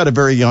guy. He's got a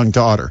very young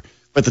daughter.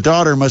 But the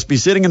daughter must be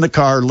sitting in the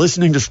car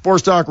listening to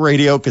Sports Talk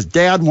Radio because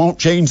dad won't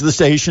change the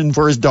station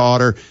for his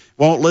daughter,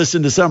 won't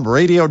listen to some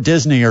Radio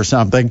Disney or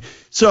something.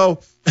 So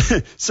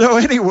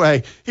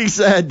anyway, he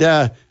said,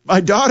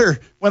 my daughter,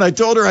 when I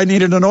told her I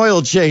needed an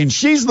oil change,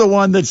 she's the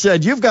one that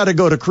said, you've got to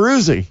go to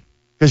Cruzy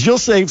because you'll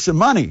save some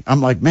money.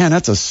 I'm like, man,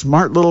 that's a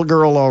smart little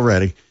girl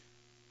already.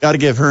 Got to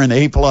give her an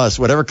A+,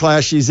 whatever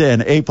class she's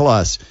in, A+,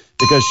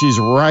 because she's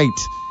right.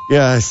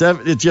 Yeah, it's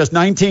just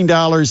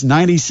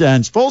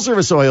 $19.90,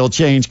 full-service oil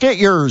change. Get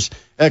yours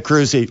at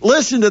Cruzy.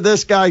 Listen to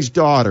this guy's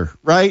daughter,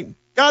 right?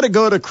 Got to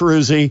go to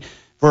Cruzy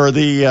for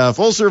the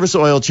full-service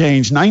oil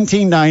change,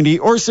 $19.90,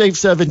 or save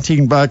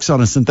 $17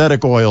 on a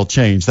synthetic oil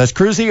change. That's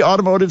Cruzy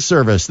Automotive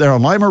Service. They're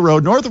on Lima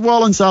Road, north of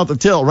Wallen, south of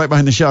Till, right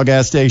behind the Shell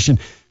gas station.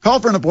 Call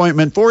for an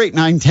appointment,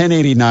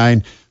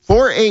 489-1089,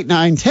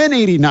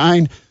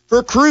 489-1089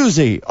 for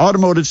Cruzy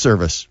Automotive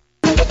Service.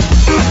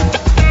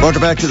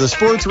 Welcome back to the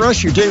Sports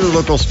Rush, your daily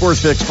local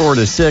sports fix 4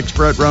 to 6.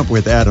 Brett Rump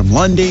with Adam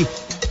Lundy.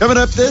 Coming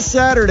up this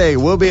Saturday,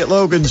 we'll be at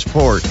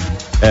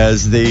Logansport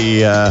as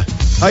the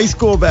high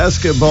school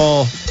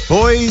basketball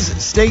boys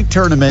state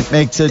tournament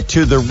makes it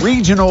to the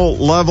regional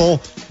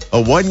level,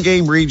 a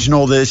one-game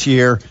regional this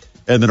year,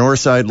 and the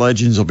Northside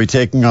Legends will be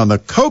taking on the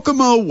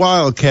Kokomo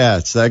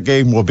Wildcats. That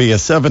game will be a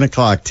 7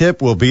 o'clock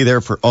tip. We'll be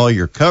there for all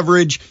your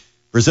coverage.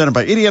 Presented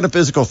by Indiana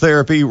Physical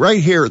Therapy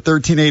right here at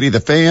 1380 The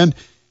Fan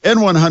and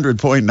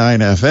 100.9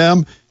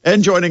 FM.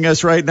 And joining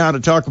us right now to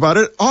talk about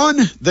it on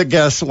the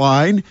guest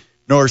line,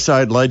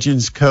 Northside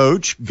Legends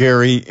coach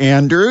Gary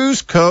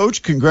Andrews.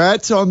 Coach,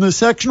 congrats on the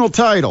sectional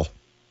title.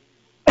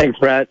 Thanks,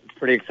 Brett. It's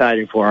pretty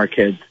exciting for our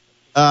kids.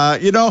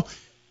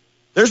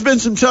 There's been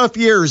some tough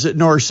years at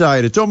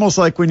Northside. It's almost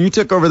like when you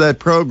took over that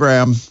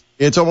program,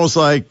 it's almost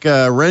like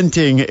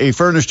renting a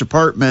furnished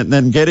apartment and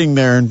then getting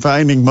there and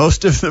finding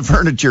most of the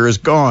furniture is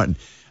gone.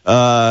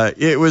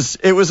 It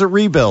was a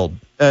rebuild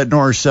at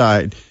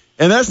Northside.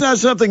 And that's not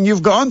something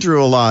you've gone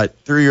through a lot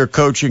through your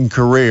coaching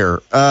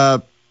career.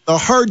 The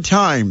hard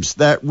times,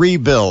 that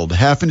rebuild,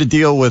 having to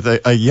deal with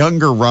a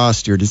younger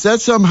roster, does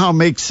that somehow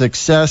make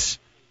success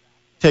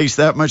taste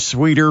that much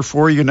sweeter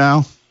for you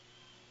now?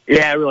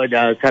 Yeah, it really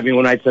does. I mean,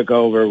 when I took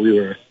over, we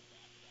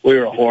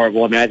were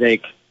horrible. I mean, I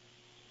think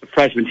the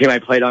freshman team I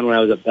played on when I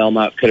was at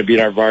Belmont could have beat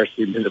our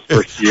varsity in the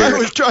first year. I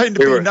was trying to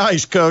be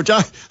nice, Coach.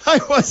 I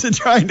wasn't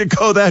trying to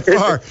go that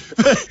far.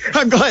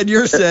 I'm glad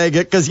you're saying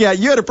it because, yeah,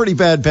 you had a pretty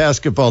bad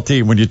basketball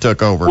team when you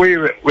took over. We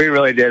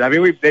really did. I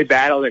mean, they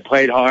battled, they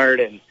played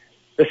hard, and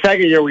the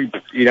second year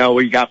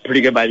we got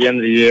pretty good by the end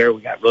of the year.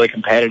 We got really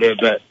competitive,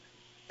 but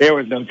there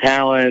was no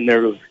talent.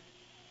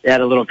 They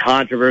had a little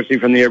controversy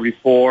from the year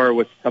before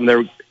with some of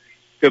their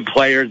good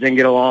players didn't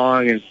get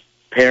along and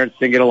parents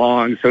didn't get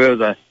along, so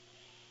it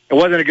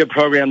wasn't a good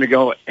program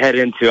to head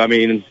into. I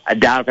mean, I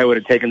doubt if I would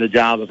have taken the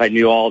job if I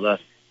knew all the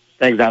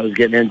things I was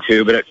getting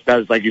into, but it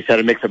does, like you said,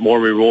 it makes it more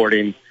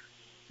rewarding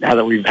now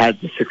that we've had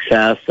the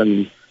success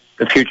and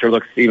the future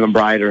looks even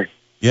brighter.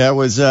 Yeah, it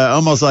was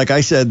almost like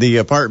I said the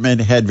apartment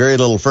had very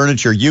little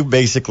furniture. You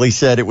basically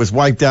said it was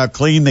wiped out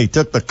clean. They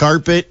took the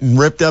carpet and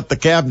ripped up the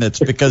cabinets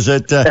because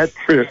That's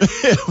true.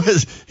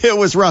 It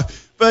was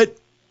rough. But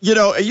you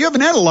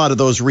haven't had a lot of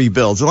those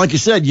rebuilds. And like you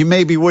said, you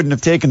maybe wouldn't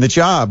have taken the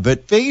job.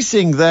 But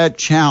facing that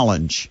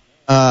challenge,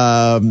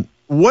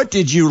 what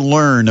did you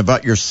learn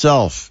about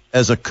yourself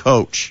as a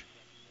coach?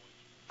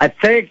 I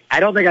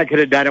don't think I could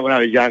have done it when I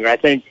was younger. I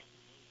think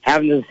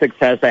having the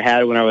success I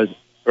had when I was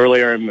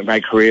earlier in my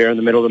career, in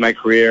the middle of my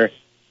career,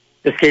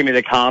 just gave me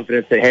the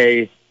confidence that,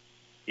 hey,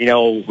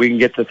 we can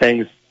get the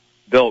things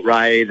built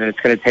right and it's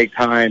going to take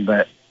time,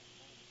 but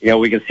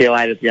we can see a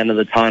light at the end of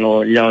the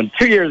tunnel. And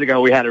 2 years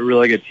ago, we had a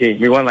really good team.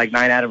 We won like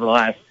 9 out of the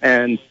last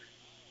 10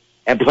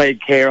 and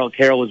played Carroll.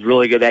 Carroll was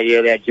really good that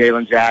year. They had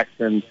Jalen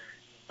Jackson.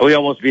 We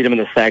almost beat them in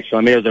the section.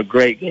 I mean, it was a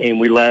great game.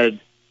 We led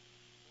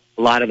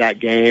a lot of that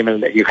game,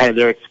 and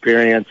their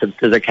experience and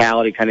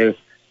physicality kind of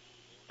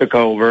took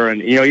over.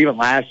 And, even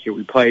last year,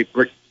 we played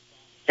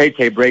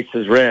Tay breaks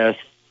his wrist,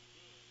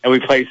 and we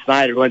played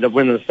Snyder, who ended up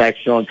winning the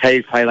sectional, and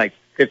Tay played like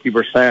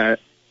 50%.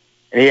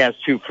 And he has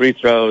 2 free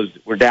throws.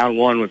 We're down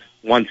 1 with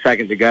 1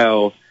 second to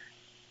go.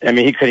 I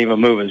mean, he couldn't even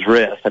move his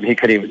wrist. I mean, he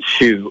couldn't even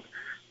shoot.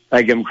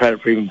 I give him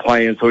credit for even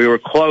playing. So we were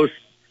close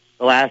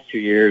the last 2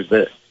 years.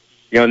 That,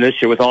 and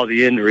this year with all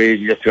the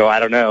injuries, you just go, I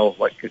don't know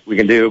what we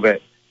can do.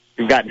 But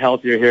we've gotten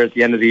healthier here at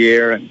the end of the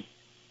year, and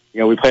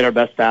we played our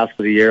best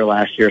basketball of the year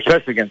last year,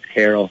 especially against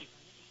Carroll.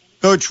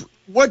 Coach,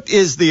 what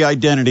is the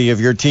identity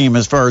of your team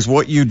as far as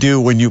what you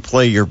do when you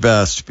play your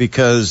best?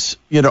 Because,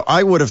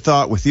 I would have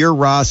thought with your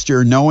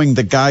roster, knowing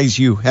the guys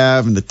you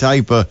have and the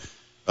type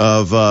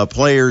of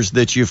players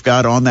that you've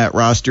got on that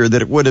roster,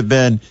 that it would have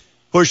been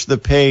push the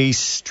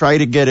pace, try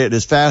to get it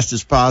as fast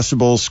as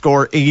possible,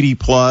 score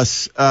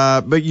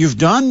 80+. But you've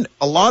done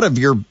a lot of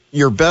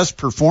your best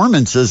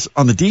performances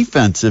on the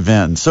defensive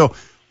end. So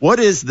what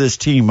is this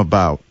team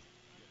about?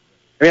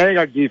 I think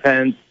our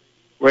defense,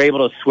 we're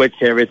able to switch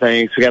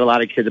everything. So we got a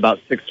lot of kids about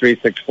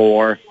 6'3",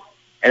 6'4".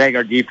 I think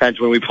our defense,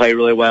 when we play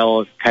really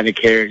well, kind of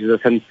carries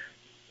us. And,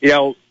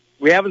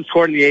 we haven't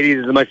scored in the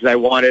 80s as much as I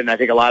wanted, and I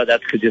think a lot of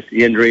that's because just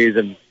the injuries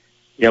and,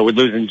 with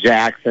losing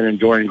Jackson and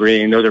Jordan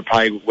Green. Those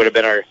probably would have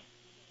been our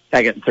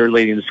second and third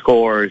leading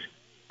scorers.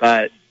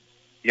 But,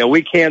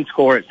 we can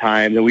score at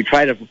times, and we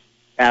try to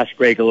fast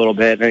break a little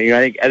bit. And, I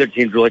think other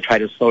teams really try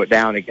to slow it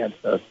down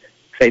against us.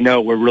 They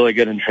know we're really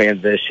good in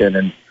transition.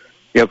 And,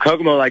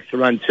 Kokomo likes to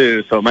run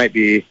too, so it might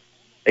be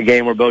a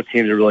game where both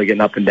teams are really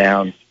getting up and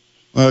down.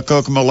 Well,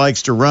 Kokomo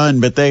likes to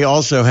run, but they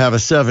also have a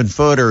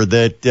 7-footer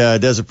that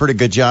does a pretty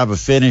good job of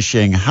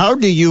finishing. How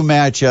do you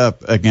match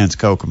up against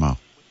Kokomo?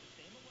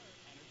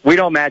 We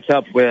don't match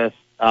up with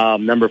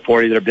number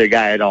 40, their big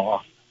guy, at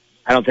all.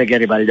 I don't think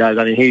anybody does.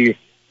 I mean, he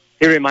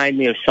reminded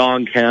me of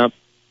Sean Kemp.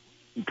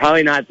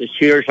 Probably not the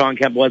shooter Sean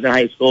Kemp was in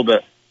high school,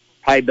 but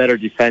probably better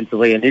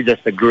defensively. And he's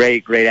just a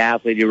great, great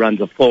athlete. He runs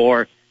the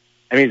floor.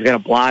 I mean, he's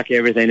going to block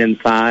everything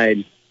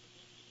inside.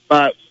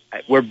 But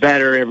we're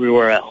better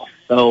everywhere else.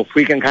 So if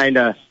we can kind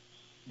of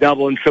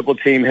double and triple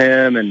team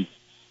him and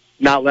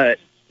not let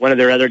one of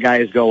their other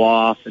guys go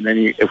off, and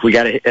then if we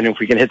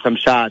can hit some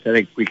shots, I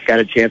think we got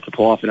a chance to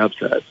pull off an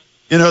upset.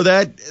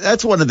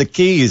 That's one of the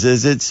keys.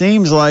 Is it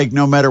seems like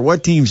no matter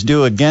what teams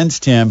do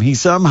against him, he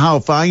somehow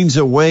finds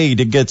a way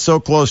to get so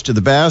close to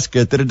the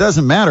basket that it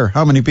doesn't matter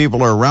how many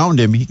people are around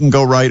him. He can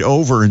go right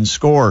over and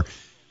score.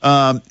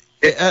 I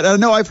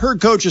know I've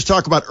heard coaches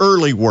talk about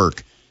early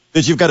work,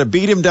 that you've got to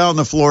beat him down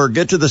the floor,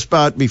 get to the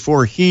spot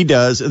before he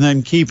does, and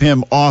then keep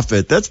him off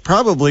it. That's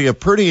probably a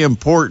pretty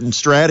important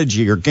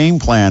strategy or game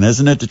plan,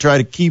 isn't it, to try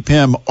to keep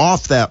him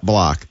off that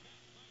block?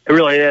 It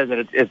really is,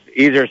 and it's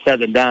easier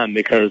said than done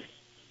because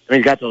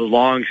he's got those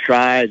long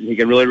strides, and he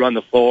can really run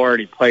the floor,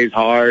 and he plays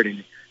hard,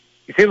 and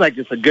he seems like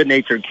just a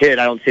good-natured kid.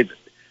 I've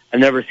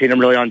never seen him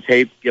really on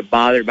tape get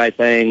bothered by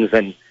things,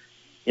 and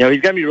he's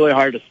going to be really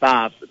hard to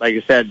stop. Like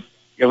you said,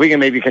 if we can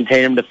maybe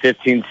contain him to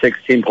 15,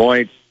 16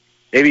 points,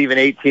 maybe even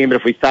 18, but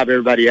if we stop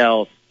everybody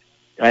else,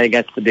 I think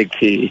that's the big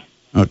key.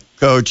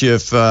 Coach,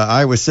 if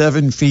I was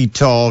 7 feet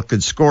tall,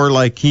 could score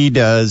like he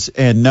does,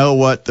 and know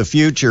what the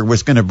future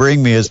was going to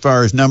bring me as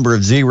far as number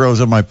of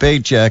zeros on my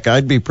paycheck,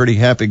 I'd be pretty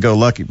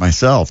happy-go-lucky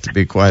myself, to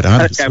be quite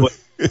honest.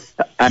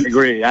 I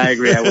agree. I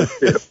would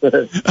too.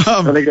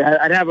 I think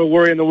I'd have a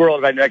worry in the world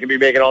if I knew I could be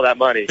making all that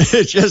money.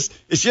 It's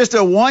just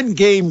a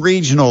one-game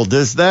regional.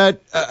 Does that?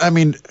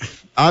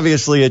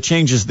 Obviously, it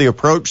changes the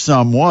approach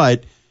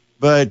somewhat.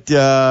 But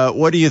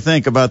what do you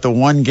think about the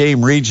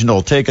one-game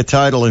regional? Take a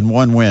title in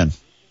one win.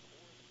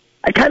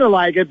 I kind of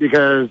like it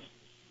because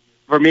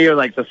for me,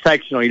 like the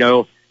sectional,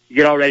 you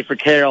get all ready for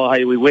Carroll.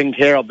 We win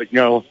Carroll, but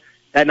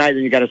that night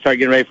then you got to start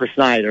getting ready for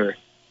Snyder.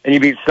 And you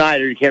beat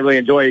Snyder, you can't really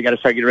enjoy it. You got to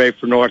start getting ready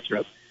for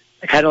Northrop.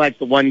 I kind of like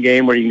the one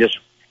game where you can just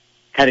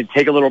kind of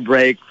take a little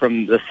break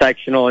from the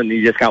sectional, and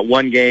you just got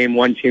one game,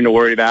 one team to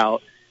worry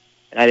about.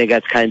 And I think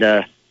that's kind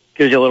of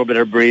gives you a little bit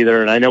of a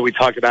breather. And I know we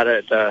talked about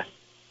it at the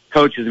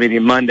coaches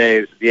meeting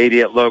Monday, the AD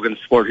at Logan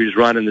Sport who's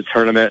running the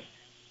tournament.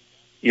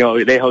 They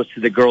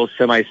hosted the girls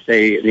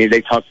semi-state, and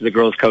they talked to the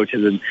girls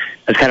coaches, and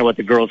that's kind of what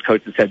the girls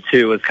coaches said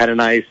too. It was kind of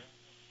nice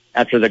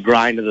after the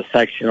grind of the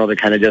sectional to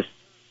kind of just,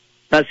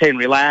 not saying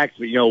relax,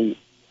 but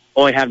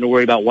only having to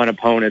worry about one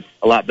opponent's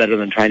a lot better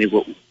than trying to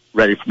get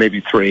ready for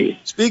maybe 3.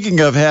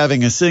 Speaking of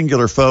having a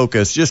singular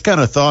focus, just kind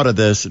of thought of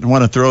this and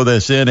want to throw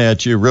this in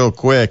at you real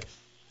quick.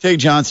 Tay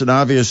Johnson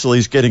obviously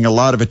is getting a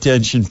lot of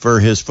attention for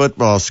his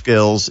football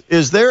skills.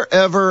 Is there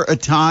ever a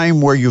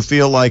time where you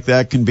feel like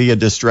that can be a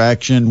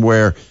distraction,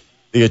 where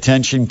the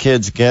attention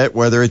kids get,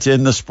 whether it's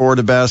in the sport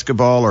of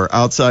basketball or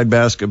outside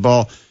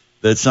basketball,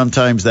 that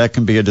sometimes that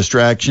can be a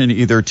distraction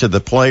either to the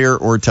player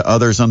or to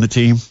others on the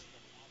team?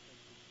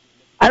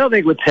 I don't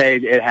think with Tay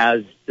it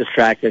has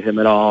distracted him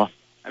at all.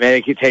 I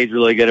think Tay's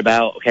really good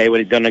about, when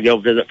he's going to go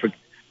visit for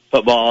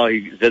football,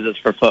 he visits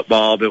for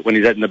football, but when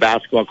he's in the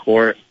basketball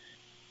court,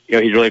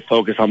 he's really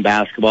focused on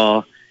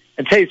basketball.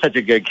 And Tay's such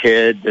a good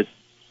kid that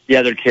the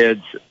other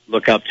kids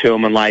look up to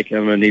him and like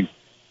him, and he's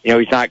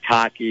not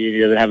cocky, he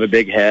doesn't have a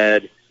big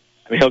head.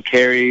 He'll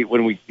carry,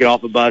 when we get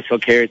off the bus, he'll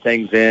carry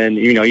things in,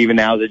 even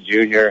now as a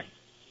junior.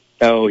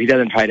 So he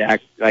doesn't try to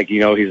act like,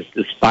 he's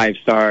this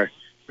 5-star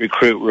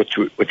recruit,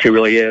 which he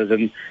really is.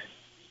 And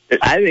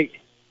I think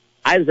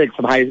I just think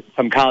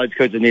some college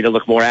coaches need to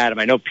look more at him.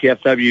 I know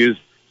PFW's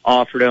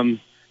offered him,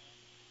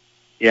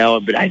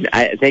 but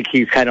I think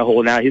he's kind of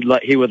holding out.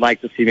 He would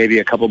like to see maybe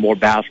a couple more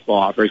basketball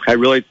offers. I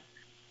really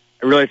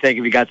think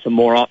if he got some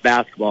more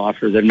basketball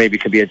offers, then maybe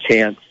could be a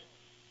chance.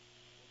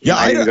 Yeah,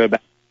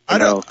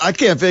 I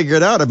can't figure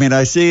it out. I mean,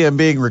 I see him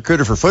being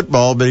recruited for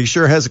football, but he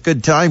sure has a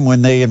good time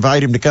when they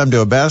invite him to come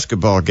to a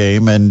basketball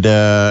game,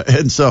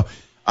 and so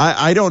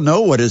I don't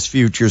know what his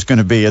future is going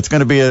to be. It's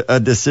going to be a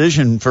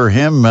decision for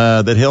him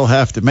that he'll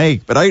have to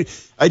make. But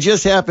I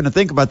just happened to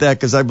think about that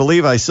because I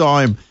believe I saw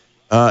him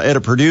at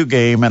a Purdue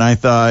game, and I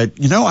thought,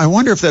 I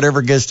wonder if that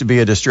ever gets to be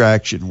a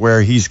distraction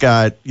where he's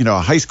got, a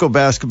high school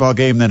basketball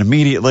game, then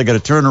immediately got to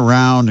turn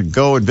around and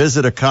go and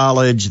visit a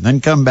college and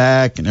then come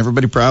back, and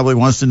everybody probably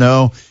wants to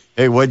know,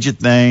 hey, what'd you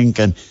think?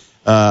 And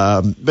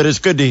but it's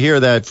good to hear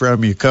that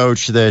from you,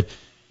 Coach, that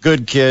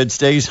good kid,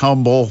 stays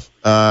humble.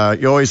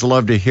 You always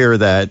love to hear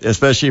that,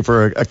 especially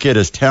for a kid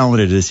as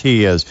talented as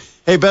he is.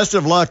 Hey, best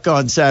of luck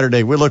on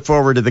Saturday. We look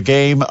forward to the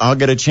game. I'll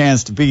get a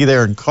chance to be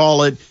there and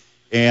call it.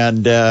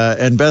 And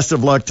best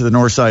of luck to the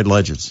Northside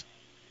Legends.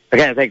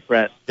 Okay, thanks,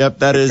 Brett. Yep,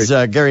 that is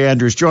Gary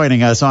Andrews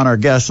joining us on our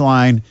guest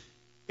line.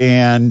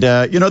 And,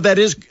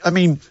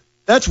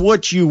 that's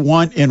what you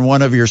want in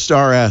one of your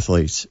star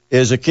athletes,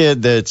 is a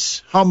kid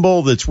that's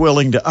humble, that's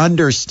willing to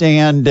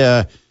understand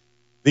the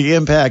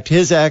impact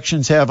his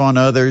actions have on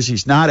others.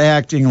 He's not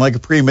acting like a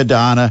prima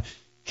donna.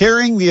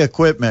 Carrying the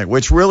equipment,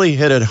 which really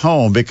hit at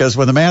home, because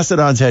when the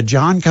Mastodons had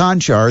John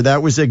Conchar,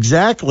 that was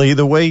exactly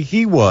the way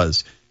he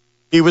was.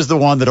 He was the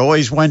one that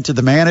always went to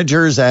the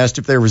managers, asked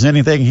if there was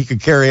anything he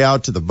could carry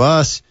out to the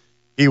bus.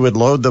 He would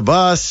load the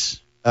bus.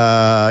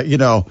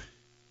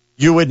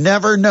 You would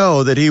never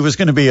know that he was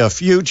going to be a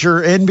future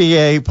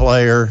NBA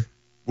player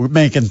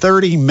making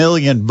 $30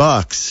 million.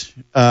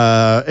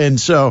 And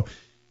so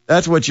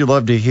that's what you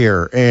love to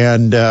hear.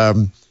 And,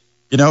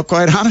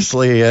 quite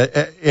honestly,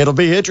 it'll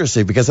be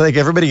interesting because I think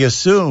everybody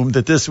assumed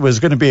that this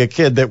was going to be a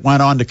kid that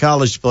went on to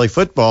college to play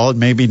football. And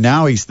maybe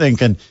now he's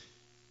thinking,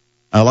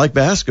 I like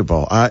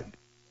basketball.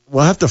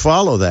 We'll have to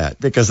follow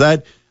that because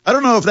I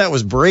don't know if that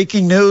was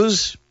breaking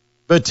news,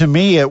 but to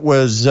me it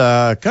was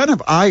kind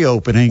of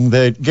eye-opening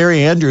that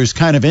Gary Andrews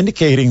kind of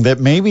indicating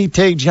that maybe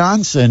Tay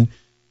Johnson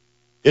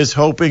is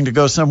hoping to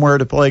go somewhere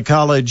to play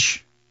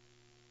college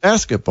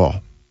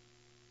basketball.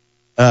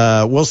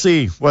 We'll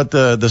see what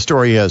the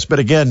story is. But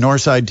again,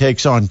 Northside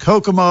takes on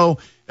Kokomo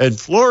and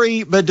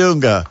Flory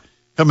Badunga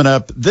coming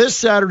up this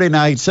Saturday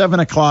night, 7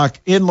 o'clock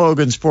in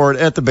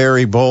Logansport at the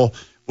Berry Bowl.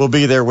 We'll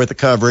be there with the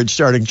coverage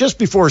starting just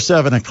before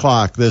 7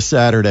 o'clock this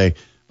Saturday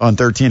on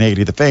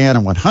 1380 The Fan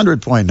and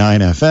 100.9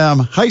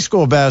 FM. High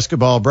school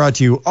basketball brought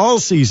to you all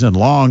season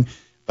long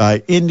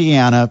by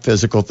Indiana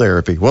Physical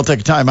Therapy. We'll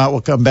take a timeout.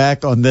 We'll come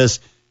back on this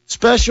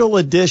special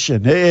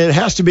edition. It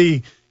has to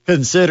be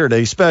considered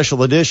a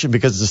special edition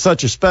because it's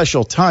such a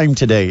special time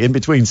today in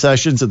between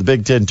sessions of the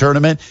Big Ten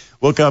tournament.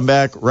 We'll come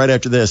back right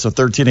after this on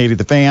 1380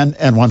 The Fan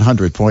and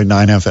 100.9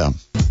 FM.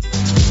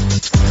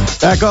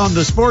 Back on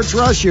the Sports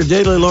Rush, your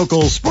daily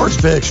local sports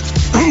pitch.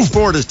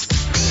 4 to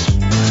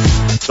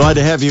 6. Glad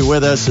to have you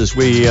with us as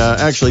we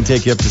actually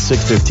take you up to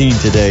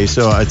 6:15 today.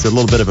 So it's a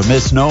little bit of a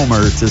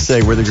misnomer to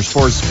say whether your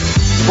sports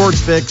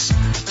fix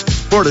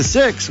 4 to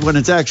 6 when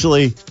it's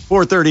actually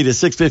 4:30 to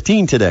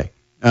 6:15 today.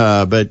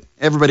 But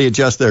everybody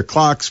adjust their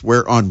clocks.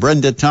 We're on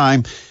Brenda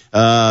time.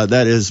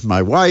 That is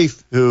my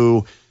wife,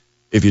 who,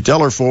 if you tell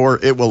her 4,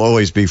 it will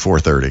always be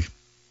 4:30.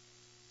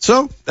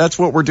 So that's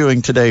what we're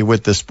doing today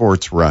with the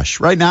Sports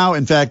Rush. Right now,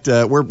 in fact,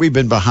 we've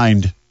been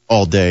behind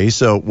all day,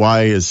 so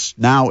why is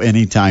now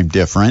any time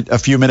different? A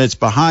few minutes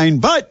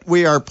behind, but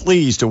we are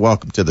pleased to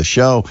welcome to the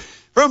show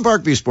from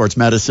Parkview Sports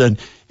Medicine,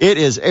 it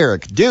is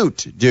Eric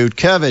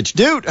Dutkiewicz.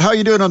 Dute, how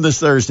you doing on this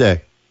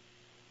Thursday?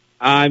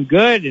 I'm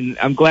good, and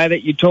I'm glad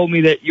that you told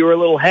me that you were a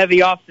little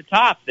heavy off the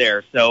top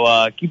there,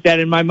 so keep that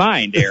in my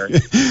mind,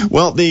 Eric.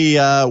 Well,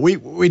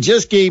 we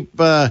just keep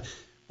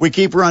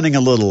running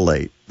a little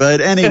late. But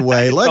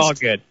anyway,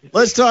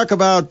 let's talk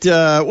about,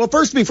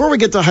 first, before we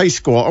get to high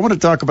school, I want to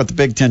talk about the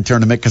Big Ten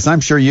tournament because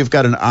I'm sure you've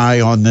got an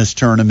eye on this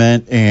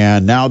tournament.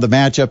 And now the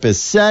matchup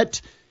is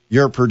set.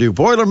 Your Purdue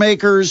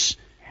Boilermakers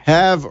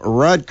have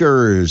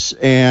Rutgers.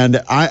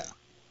 And I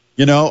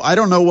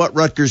don't know what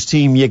Rutgers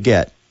team you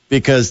get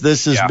because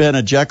this has been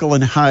a Jekyll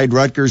and Hyde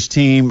Rutgers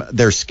team.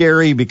 They're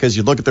scary because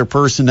you look at their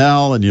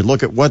personnel and you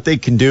look at what they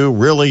can do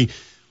really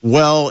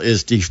well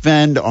is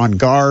defend on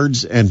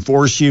guards and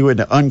force you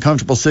into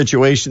uncomfortable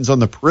situations on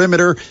the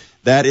perimeter.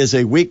 That is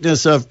a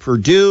weakness of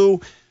Purdue.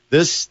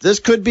 This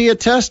could be a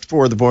test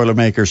for the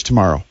Boilermakers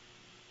tomorrow.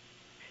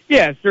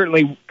 Yeah, it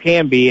certainly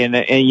can be. And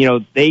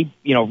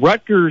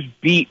Rutgers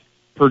beat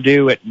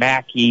Purdue at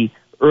Mackey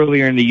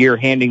earlier in the year,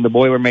 handing the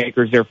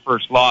Boilermakers their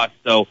first loss.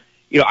 So,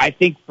 I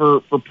think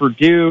for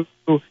Purdue,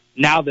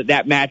 now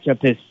that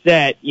matchup is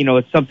set,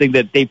 it's something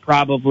that they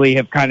probably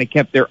have kind of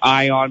kept their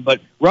eye on.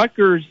 But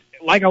Rutgers,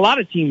 like a lot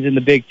of teams in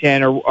the Big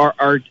Ten,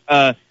 are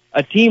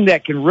a team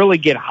that can really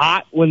get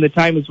hot when the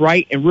time is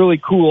right and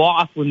really cool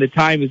off when the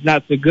time is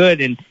not so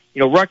good. And,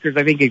 Rutgers,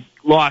 I think, has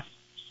lost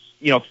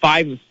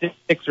 5 of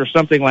 6 or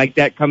something like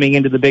that coming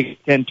into the Big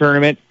Ten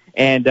tournament.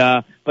 And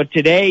but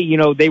today,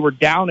 they were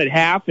down at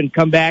half and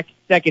come back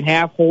second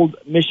half, hold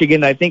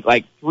Michigan, I think,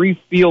 like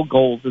 3 field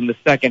goals in the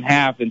second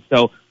half. And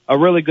so a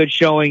really good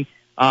showing.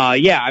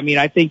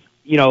 I think,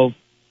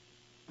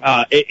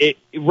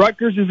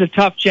 Rutgers is a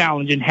tough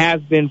challenge and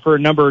has been for a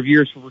number of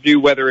years for Purdue,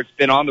 whether it's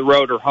been on the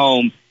road or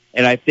home.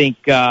 And I think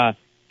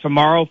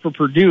tomorrow for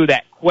Purdue,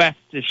 that quest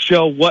to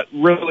show what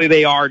really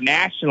they are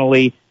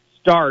nationally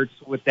starts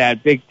with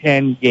that Big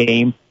Ten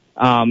game.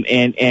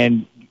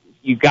 And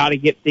you got to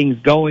get things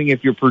going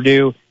if you're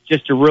Purdue,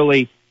 just to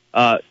really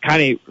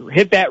kind of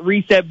hit that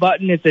reset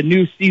button. It's a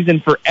new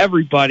season for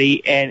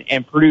everybody,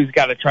 and Purdue's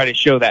got to try to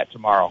show that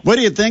tomorrow. What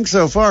do you think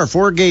so far?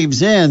 4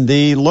 games in,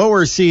 the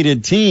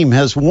lower-seeded team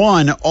has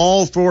won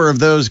all 4 of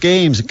those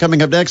games.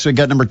 Coming up next, we've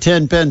got number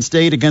 10 Penn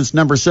State against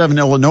number 7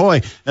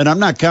 Illinois, and I'm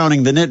not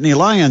counting the Nittany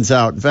Lions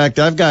out. In fact,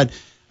 I've got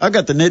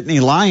the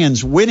Nittany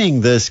Lions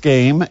winning this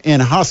game in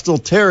hostile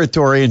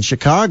territory in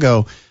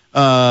Chicago.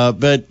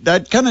 But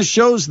that kind of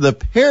shows the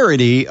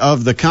parity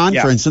of the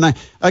conference. Yeah. And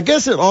I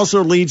guess it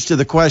also leads to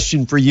the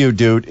question for you,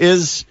 Dude.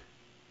 Is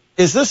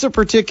this a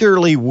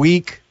particularly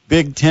weak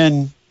Big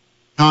Ten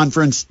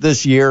conference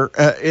this year?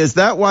 Is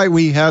that why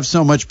we have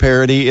so much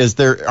parity? Is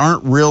there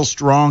aren't real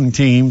strong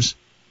teams?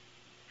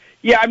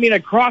 Yeah, I mean,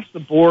 across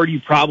the board,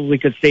 you probably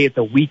could say it's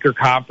a weaker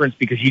conference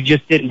because you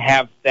just didn't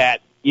have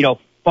that,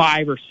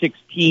 5 or 6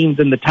 teams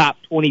in the top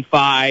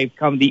 25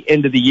 come the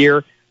end of the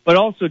year. But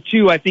also,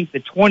 too, I think the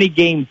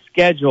 20-game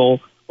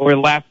schedule over the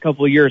last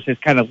couple of years has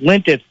kind of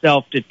lent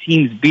itself to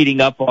teams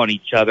beating up on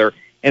each other.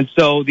 And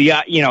so,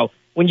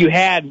 when you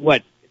had,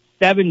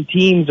 7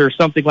 teams or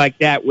something like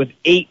that with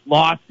 8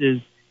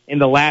 losses in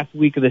the last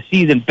week of the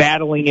season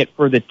battling it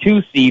for the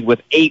 2 seed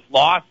with 8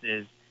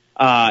 losses,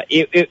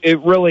 it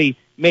really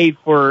made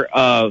for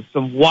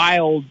some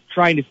wild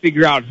trying to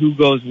figure out who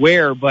goes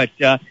where. But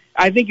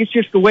I think it's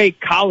just the way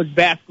college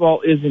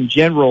basketball is in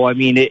general. I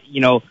mean,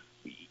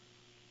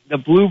 the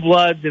blue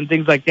bloods and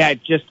things like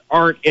that just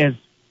aren't as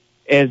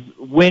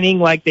winning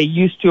like they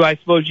used to, I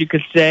suppose you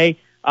could say.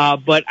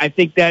 But I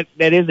think that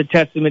is a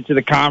testament to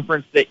the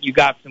conference that you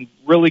got some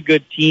really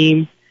good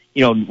teams.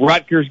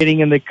 Rutgers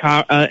getting in the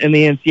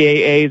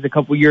NCAAs a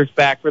couple years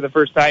back for the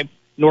first time.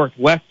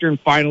 Northwestern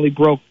finally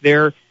broke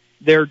their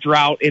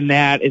drought in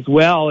that as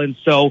well. And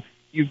so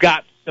you've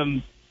got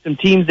some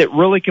teams that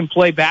really can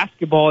play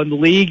basketball in the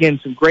league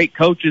and some great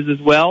coaches as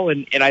well.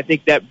 And I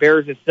think that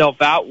bears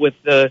itself out with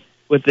the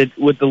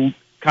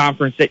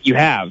conference that you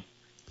have.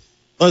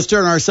 Let's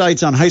turn our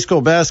sights on high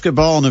school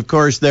basketball, and of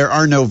course there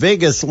are no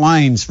Vegas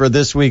lines for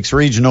this week's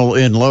regional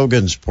in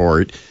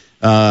Logansport.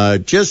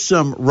 Just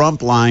some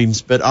rump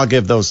lines, but I'll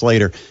give those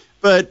later.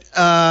 But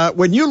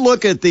when you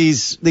look at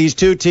these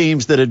 2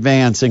 teams that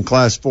advance in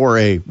Class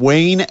 4A,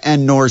 Wayne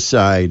and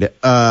Northside,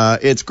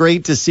 it's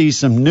great to see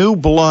some new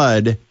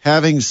blood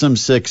having some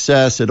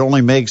success. It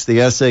only makes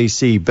the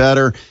SAC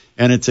better,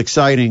 and it's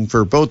exciting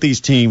for both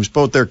these teams,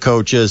 both their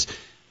coaches.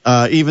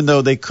 Even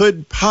though they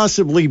could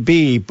possibly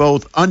be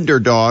both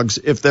underdogs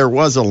if there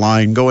was a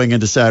line going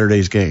into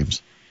Saturday's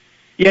games.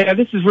 Yeah,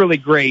 this is really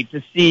great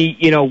to see,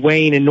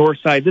 Wayne and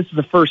Northside. This is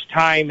the first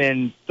time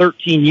in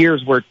 13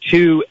 years where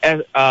 2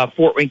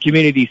 Fort Wayne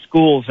community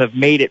schools have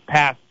made it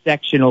past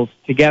sectionals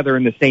together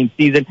in the same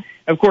season.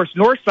 Of course,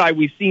 Northside,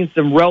 we've seen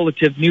some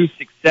relative new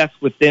success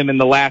with them in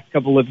the last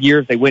couple of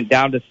years. They went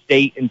down to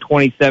state in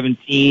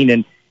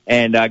 2017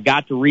 and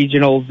got to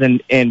regionals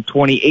in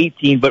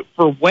 2018. But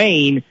for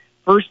Wayne,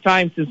 first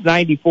time since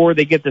 94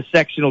 they get the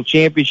sectional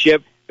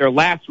championship. Their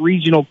last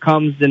regional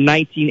comes in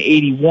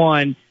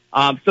 1981.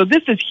 So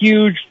this is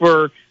huge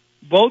for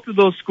both of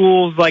those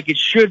schools, like it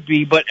should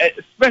be, but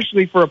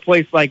especially for a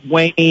place like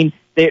Wayne.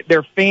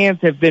 Their fans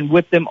have been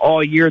with them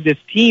all year. This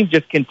team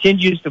just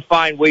continues to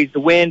find ways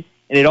to win,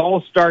 and it all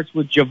starts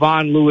with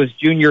Javon Lewis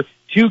Jr.,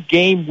 2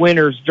 game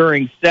winners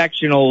during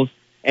sectionals,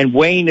 and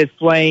Wayne is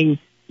playing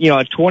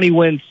a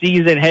 20-win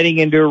season heading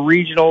into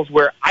regionals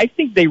where I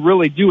think they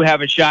really do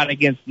have a shot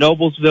against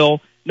Noblesville.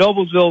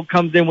 Noblesville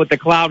comes in with the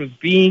cloud of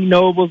being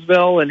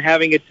Noblesville and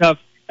having a tough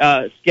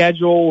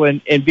schedule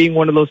and being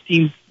one of those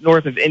teams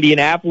north of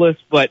Indianapolis.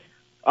 But,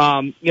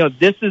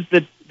 this is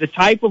the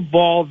type of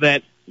ball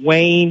that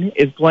Wayne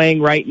is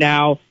playing right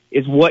now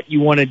is what you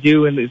want to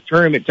do in this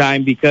tournament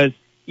time because,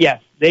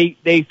 yes,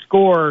 they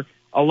score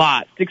a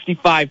lot,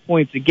 65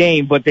 points a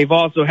game, but they've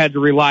also had to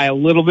rely a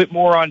little bit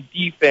more on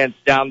defense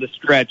down the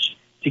stretch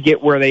to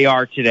get where they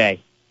are today.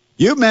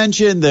 You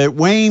mentioned that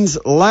Wayne's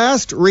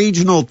last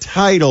regional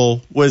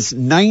title was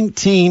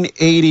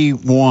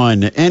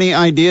 1981. Any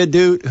idea,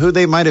 Dude, who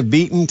they might have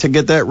beaten to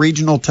get that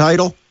regional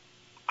title?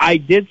 I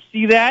did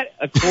see that.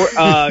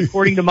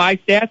 According to my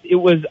stats,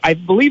 I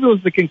believe it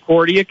was the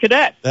Concordia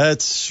Cadets.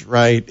 That's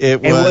right.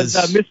 And was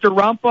Mr.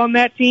 Rump on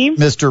that team?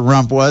 Mr.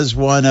 Rump was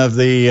one of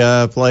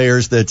the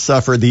players that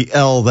suffered the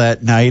L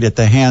that night at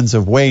the hands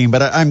of Wayne.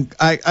 But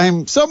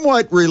I'm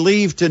somewhat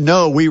relieved to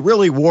know we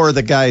really wore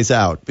the guys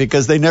out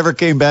because they never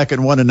came back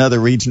and won another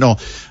regional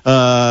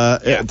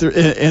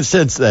and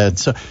since then.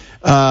 So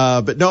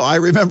But no, I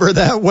remember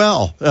that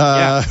well.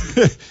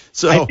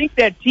 So I think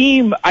that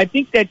team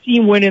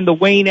went in the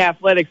Wayne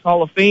Athletics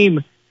Hall of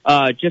Fame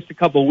just a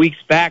couple of weeks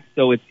back.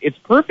 So it's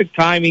perfect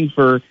timing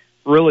for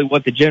really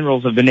what the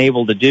Generals have been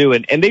able to do,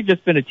 and they've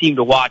just been a team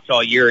to watch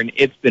all year, and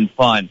it's been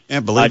fun.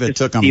 Can't believe it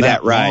took them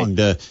that long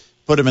to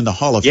put them in the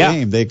Hall of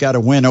Fame. They got to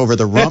win over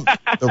the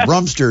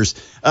Rumpsters.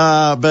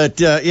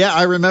 But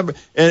I remember.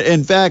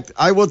 In fact,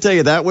 I will tell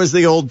you that was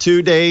the old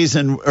 2 games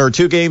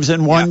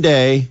in one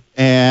day,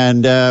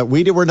 and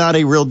we were not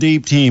a real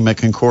deep team at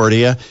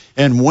Concordia.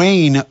 And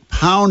Wayne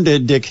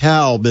pounded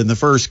DeKalb in the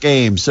first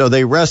game, so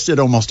they rested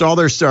almost all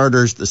their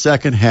starters the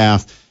second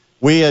half.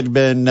 We had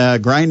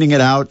been grinding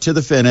it out to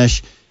the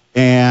finish,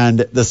 and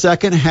the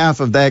second half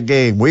of that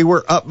game, we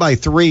were up by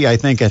 3, I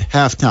think, at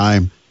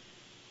halftime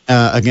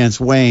against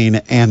Wayne,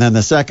 and then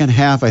the second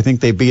half, I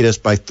think they beat us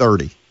by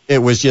 30. It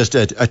was just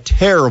a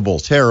terrible,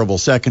 terrible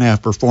second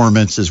half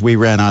performance as we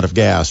ran out of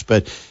gas,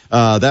 but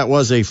that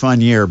was a fun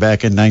year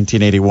back in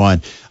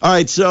 1981. All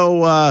right,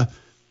 so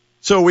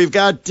we've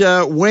got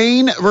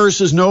Wayne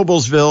versus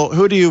Noblesville.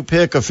 Who do you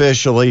pick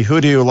officially? Who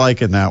do you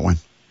like in that one?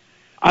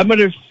 I'm going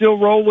to still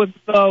roll with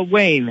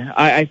Wayne.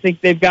 I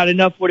think they've got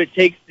enough what it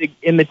takes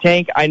in the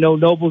tank. I know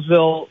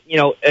Noblesville,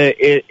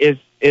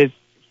 is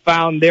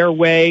found their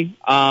way.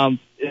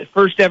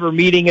 First ever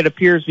meeting, it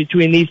appears,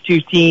 between these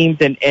two teams,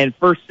 and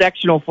first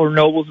sectional for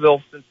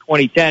Noblesville since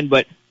 2010.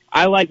 But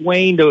I like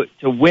Wayne to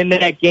win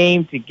that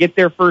game, to get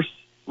their first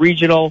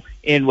regional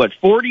in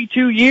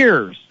 42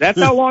 years.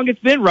 That's how long it's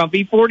been,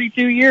 Rumpy.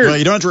 42 years. Well,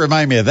 you don't have to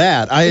remind me of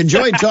that. I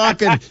enjoyed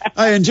talking.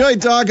 I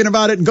enjoyed talking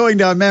about it and going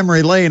down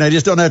memory lane. I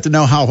just don't have to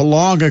know how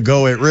long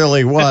ago it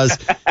really was.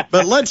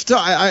 But let's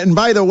talk. And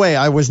by the way,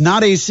 I was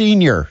not a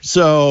senior,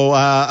 so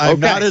I'm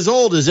not as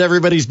old as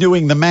everybody's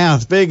doing the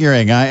math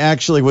figuring. I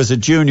actually was a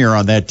junior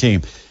on that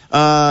team.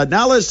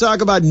 Now let's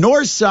talk about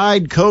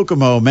Northside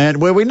Kokomo, man.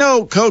 Well, we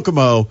know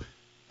Kokomo.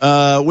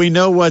 We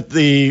know what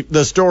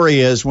the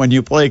story is when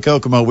you play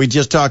Kokomo. We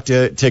just talked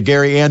to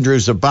Gary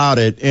Andrews about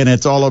it, and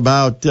it's all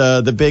about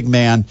the big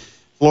man.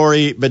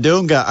 Flory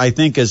Badunga, I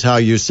think is how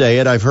you say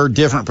it. I've heard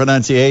different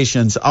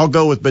pronunciations. I'll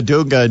go with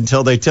Badunga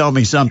until they tell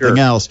me something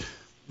else.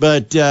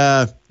 But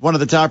one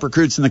of the top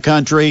recruits in the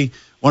country,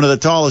 one of the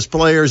tallest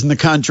players in the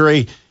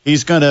country.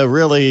 He's going to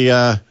really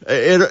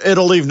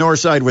it'll leave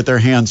Northside with their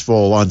hands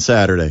full on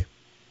Saturday.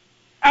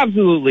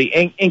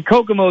 Absolutely. And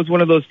Kokomo is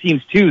one of those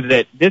teams, too,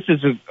 that this is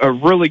a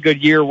really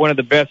good year, one of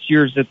the best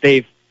years that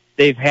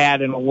they've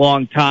had in a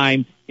long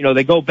time. You know,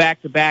 they go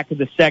back-to-back in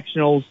the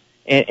sectionals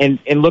and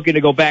looking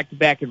to go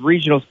back-to-back in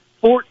regionals.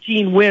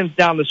 14 wins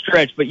down the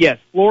stretch. But, yes,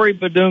 Flory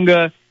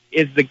Badunga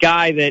is the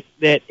guy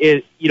that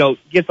is,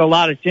 gets a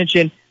lot of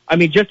attention. I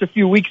mean, just a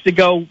few weeks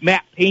ago,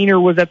 Matt Painter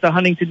was at the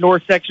Huntington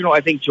North sectional. I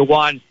think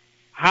Jawan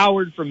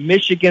Howard from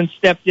Michigan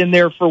stepped in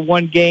there for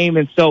one game.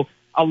 And so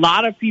a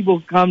lot of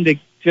people come to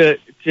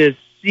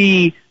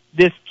see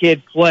this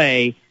kid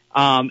play.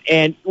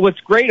 And what's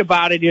great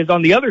about it is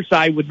on the other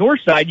side with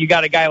Northside, you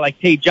got a guy like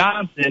Tate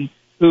Johnson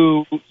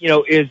who,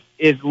 is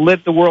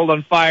lit the world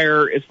on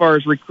fire as far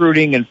as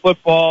recruiting and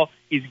football.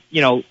 He's,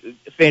 a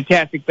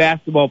fantastic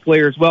basketball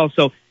player as well.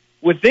 So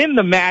within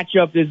the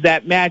matchup is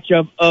that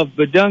matchup of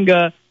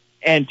Badunga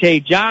and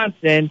Tate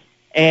Johnson.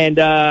 And,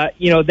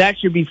 that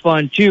should be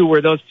fun too,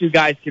 where those two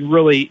guys can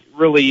really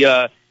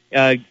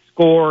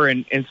score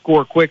and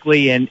score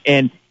quickly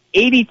and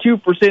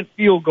 82%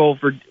 field goal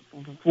for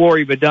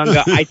Flory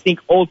Badunga. I think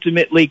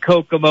ultimately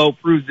Kokomo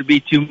proves to be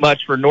too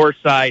much for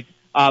Northside.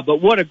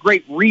 But what a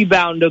great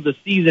rebound of the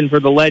season for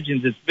the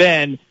Legends it's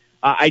been.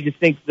 I just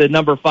think the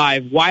number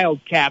 5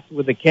 Wildcats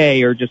with a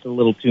K are just a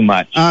little too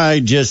much. I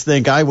just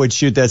think I would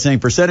shoot that same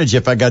percentage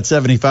if I got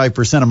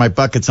 75% of my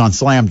buckets on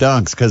slam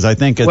dunks, because I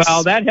think it's...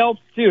 Well, that helps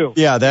too.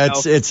 Yeah,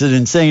 it's an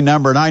insane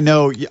number, and I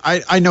know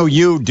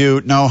you do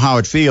know how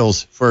it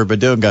feels for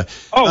Badunga.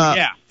 Oh,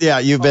 yeah. Yeah,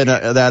 you've been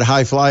that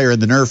high flyer in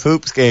the Nerf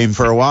Hoops game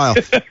for a while.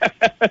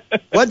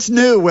 What's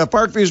new with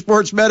Parkview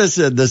Sports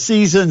Medicine? The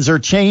seasons are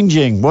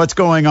changing. What's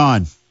going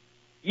on?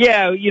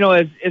 Yeah,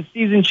 as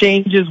season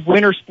changes,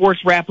 winter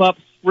sports wrap up,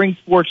 spring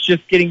sports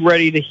just getting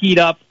ready to heat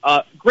up.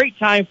 Great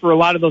time for a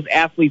lot of those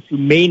athletes who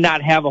may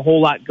not have a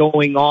whole lot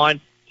going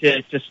on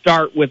to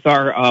start with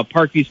our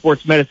Parkview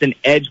Sports Medicine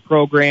Edge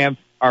program,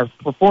 our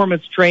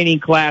performance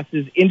training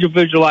classes,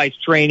 individualized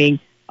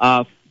training,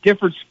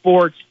 different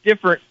sports,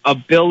 different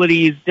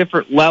abilities,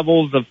 different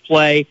levels of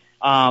play,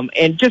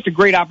 and just a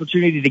great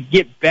opportunity to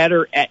get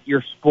better at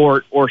your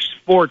sport or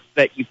sports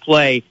that you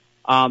play.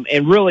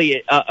 And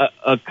really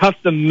a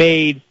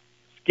custom-made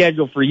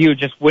schedule for you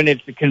just when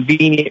it's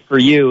convenient for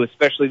you,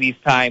 especially these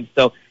times.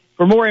 So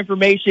for more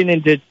information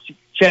and to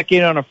check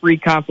in on a free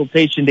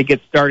consultation to get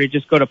started,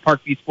 just go to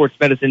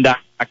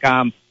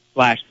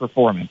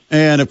parkviewsportsmedicine.com/performance.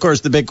 And, of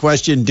course, the big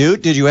question,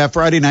 Dude, did you have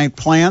Friday night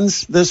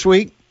plans this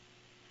week?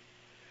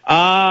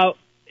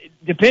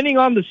 Depending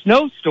on the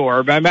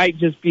snowstorm, I might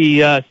just be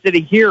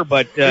sitting here.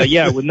 But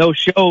with no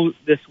show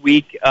this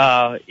week,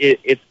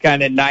 it's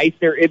kind of nice.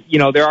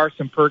 There are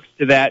some perks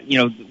to that.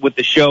 With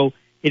the show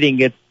hitting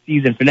its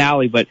season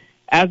finale. But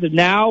as of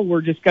now,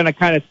 we're just going to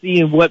kind of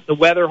see what the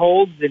weather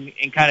holds and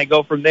kind of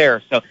go from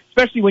there. So,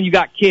 especially when you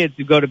got kids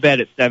who go to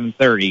bed at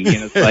 7:30,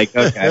 it's like,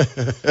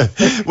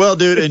 okay. Well,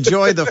 dude,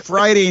 enjoy the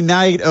Friday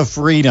night of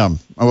freedom,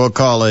 we'll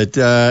call it.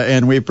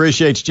 And we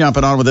appreciate you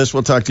jumping on with us.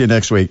 We'll talk to you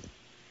next week.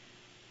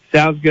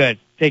 Sounds good.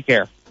 Take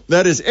care.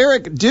 That is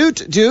Eric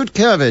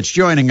Dutkevich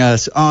joining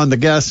us on the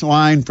guest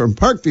line from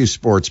Parkview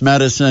Sports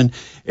Medicine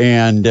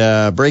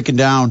and breaking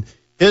down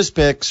his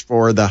picks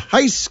for the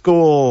high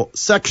school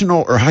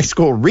sectional or high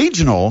school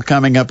regional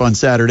coming up on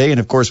Saturday. And,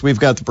 of course, we've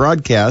got the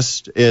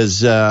broadcast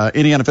as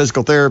Indiana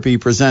Physical Therapy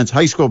presents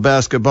high school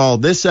basketball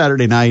this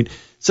Saturday night,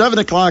 7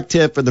 o'clock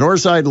tip for the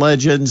Northside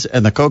Legends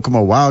and the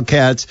Kokomo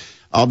Wildcats.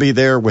 I'll be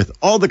there with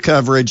all the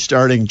coverage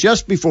starting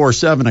just before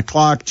 7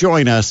 o'clock.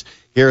 Join us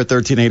here at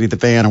 1380 The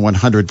Fan and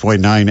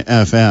 100.9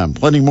 FM.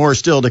 Plenty more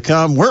still to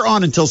come. We're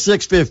on until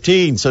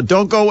 6:15, so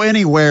don't go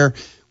anywhere.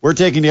 We're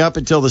taking you up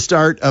until the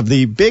start of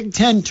the Big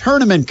Ten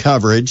tournament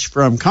coverage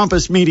from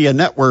Compass Media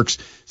Networks.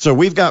 So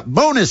we've got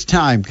bonus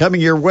time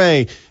coming your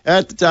way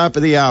at the top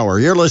of the hour.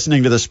 You're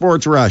listening to the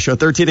Sports Rush on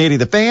 1380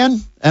 The Fan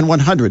and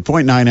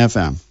 100.9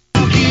 FM.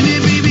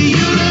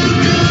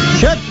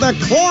 Check the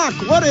clock.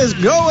 What is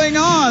going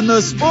on?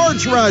 The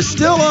Sports Rush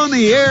still on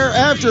the air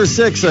after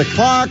 6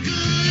 o'clock.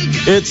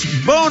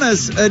 It's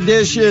bonus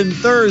edition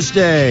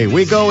Thursday.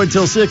 We go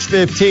until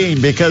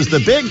 6:15 because the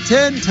Big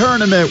Ten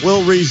tournament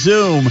will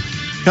resume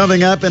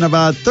coming up in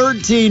about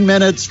 13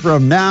 minutes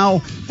from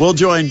now. We'll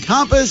join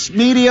Compass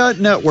Media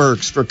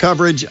Networks for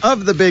coverage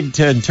of the Big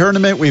Ten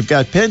tournament. We've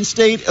got Penn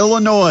State,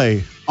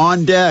 Illinois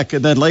on deck.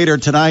 And then later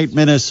tonight,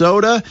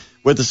 Minnesota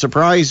with a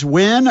surprise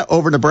win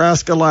over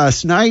Nebraska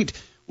last night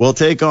will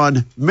take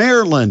on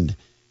Maryland.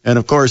 And,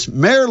 of course,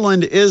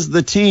 Maryland is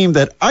the team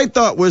that I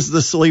thought was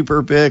the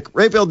sleeper pick.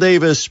 Raphael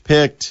Davis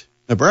picked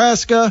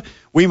Nebraska.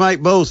 We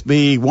might both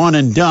be one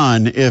and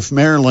done if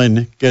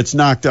Maryland gets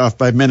knocked off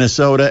by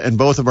Minnesota, and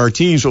both of our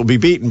teams will be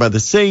beaten by the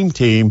same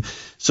team.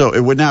 So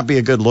it would not be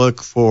a good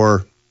look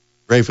for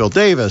Raphael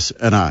Davis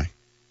and I.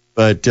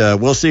 But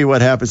we'll see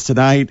what happens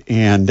tonight,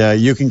 and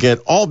you can get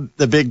all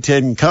the Big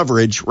Ten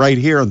coverage right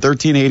here on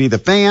 1380 The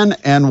Fan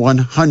and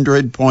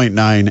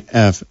 100.9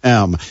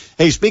 FM.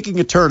 Hey, speaking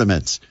of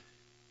tournaments,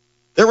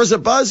 there was a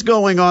buzz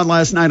going on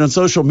last night on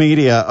social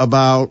media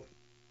about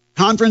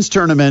conference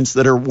tournaments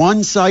that are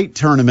one-site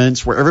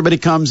tournaments where everybody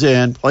comes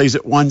in, plays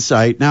at one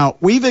site. Now,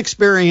 we've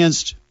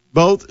experienced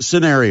both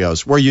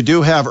scenarios where you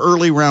do have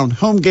early round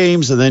home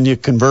games and then you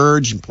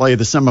converge and play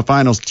the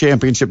semifinals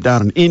championship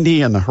down in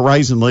Indy and the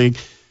Horizon League.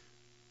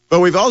 But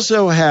we've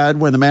also had,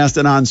 when the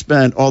Mastodons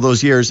spent all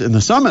those years in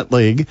the Summit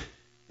League,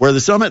 where the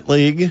Summit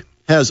League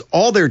has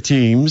all their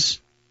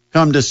teams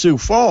come to Sioux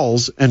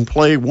Falls and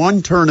play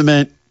one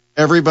tournament,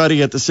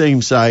 everybody at the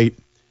same site,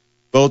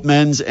 both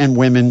men's and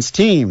women's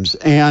teams.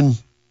 And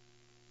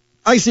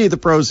I see the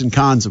pros and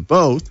cons of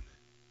both.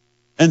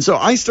 And so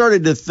I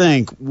started to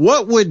think,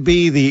 what would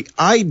be the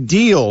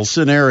ideal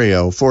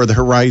scenario for the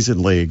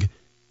Horizon League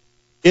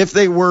if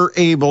they were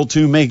able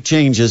to make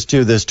changes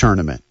to this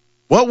tournament?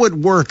 What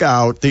would work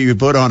out that you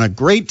put on a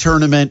great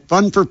tournament,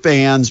 fun for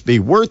fans, be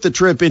worth the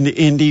trip into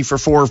Indy for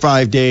 4 or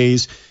 5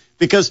 days?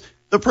 Because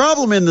the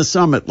problem in the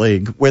Summit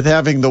League with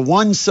having the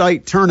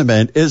one-site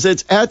tournament is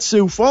it's at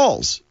Sioux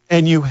Falls,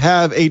 and you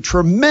have a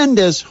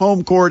tremendous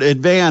home court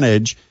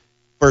advantage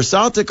for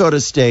South Dakota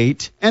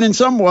State and in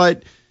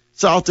somewhat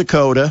South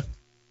Dakota,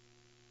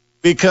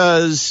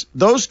 because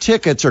those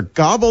tickets are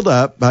gobbled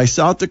up by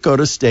South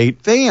Dakota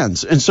State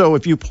fans. And so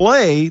if you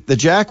play the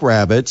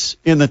Jackrabbits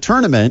in the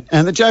tournament,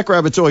 and the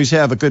Jackrabbits always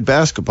have a good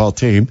basketball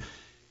team,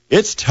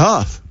 it's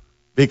tough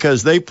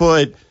because they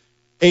put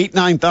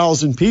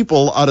 9,000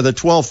 people out of the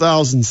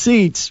 12,000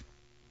 seats,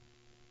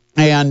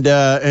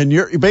 and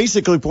you're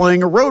basically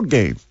playing a road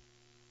game.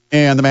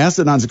 And the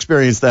Mastodons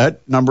experienced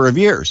that number of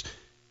years.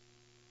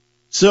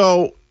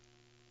 So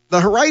the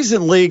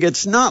Horizon League,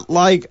 it's not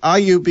like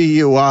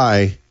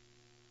IUBUI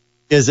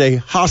is a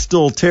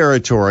hostile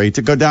territory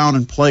to go down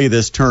and play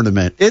this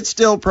tournament. It's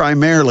still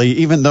primarily,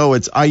 even though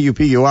it's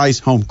IUPUI's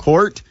home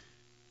court,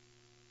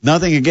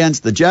 nothing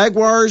against the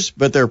Jaguars,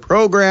 but their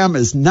program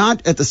is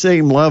not at the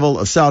same level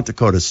of South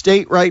Dakota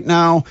State right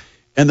now,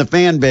 and the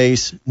fan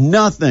base,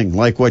 nothing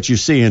like what you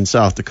see in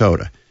South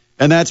Dakota.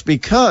 And that's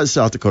because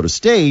South Dakota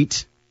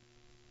State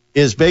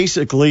is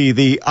basically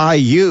the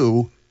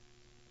IU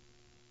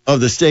of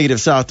the state of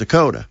South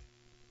Dakota.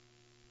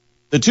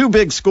 The two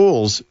big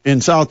schools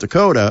in South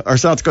Dakota are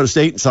South Dakota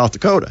State and South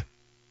Dakota,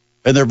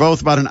 and they're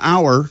both about an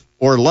hour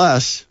or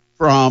less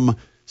from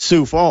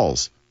Sioux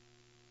Falls.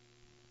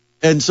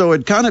 And so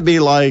it'd kind of be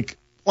like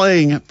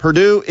playing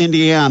Purdue,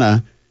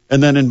 Indiana,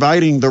 and then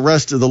inviting the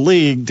rest of the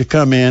league to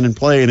come in and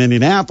play in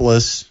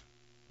Indianapolis.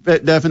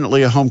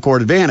 Definitely a home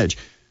court advantage.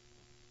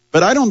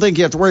 But I don't think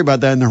you have to worry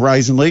about that in the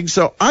Horizon League,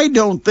 so I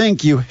don't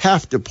think you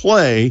have to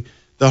play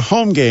the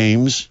home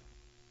games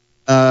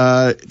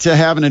to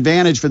have an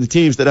advantage for the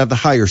teams that have the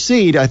higher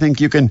seed. I think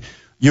you can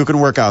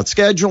work out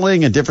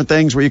scheduling and different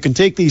things where you can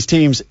take these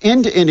teams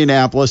into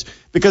Indianapolis,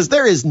 because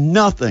there is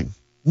nothing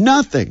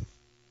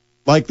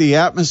like the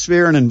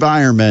atmosphere and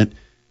environment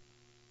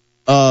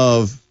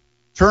of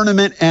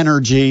tournament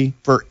energy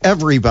for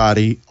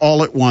everybody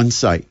all at one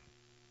site.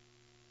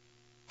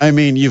 I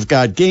mean, you've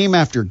got game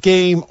after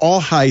game, all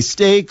high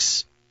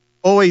stakes,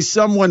 always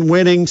someone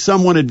winning,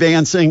 someone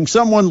advancing,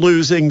 someone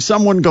losing,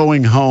 someone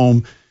going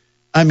home.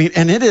 I mean,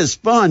 and it is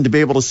fun to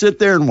be able to sit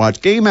there and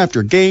watch game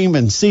after game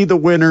and see the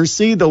winners,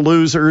 see the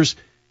losers,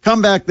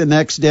 come back the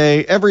next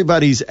day.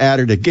 Everybody's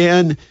at it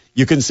again.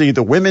 You can see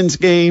the women's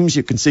games.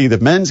 You can see the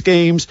men's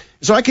games.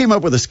 So I came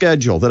up with a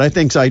schedule that I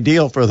think is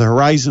ideal for the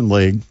Horizon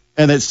League,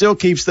 and it still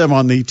keeps them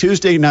on the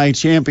Tuesday night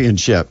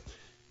championship.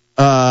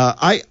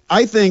 I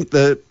think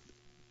the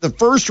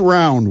first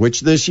round,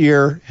 which this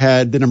year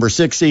had the number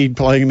 6 seed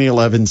playing the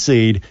 11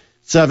 seed,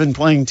 7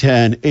 playing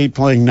 10, 8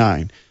 playing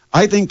 9.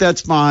 I think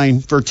that's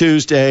fine for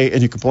Tuesday,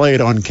 and you can play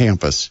it on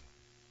campus.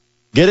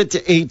 Get it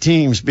to 8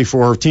 teams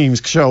before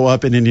teams show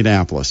up in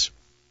Indianapolis.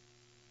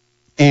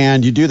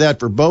 And you do that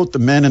for both the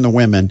men and the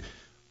women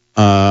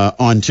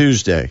on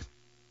Tuesday.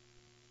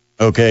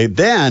 Okay,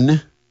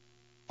 then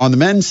on the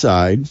men's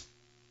side,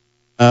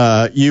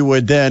 you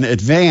would then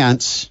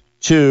advance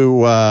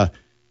to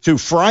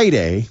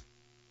Friday,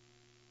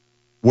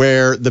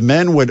 where the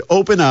men would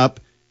open up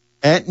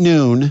at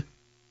noon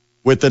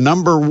with the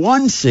number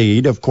 1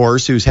 seed, of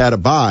course, who's had a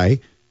bye.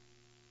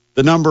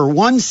 The number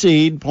 1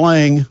 seed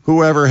playing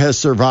whoever has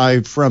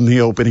survived from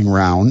the opening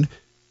round.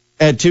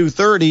 At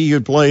 2:30,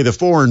 you'd play the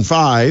 4 and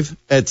 5.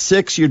 At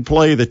 6, you'd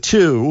play the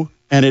 2.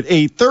 And at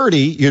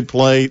 8:30, you'd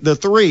play the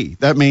 3.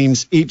 That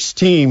means each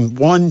team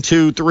 1,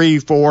 2, 3,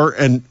 4,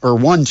 or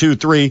 1, 2,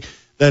 3,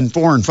 then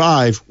 4 and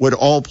 5 would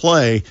all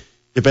play,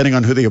 depending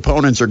on who the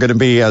opponents are going to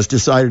be as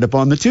decided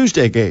upon the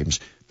Tuesday games.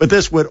 But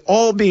this would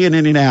all be in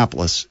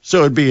Indianapolis.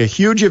 So it'd be a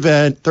huge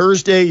event.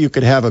 Thursday, you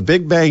could have a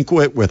big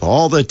banquet with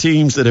all the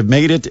teams that have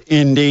made it to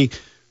Indy.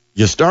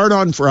 You start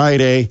on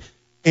Friday,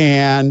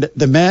 and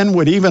the men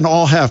would even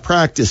all have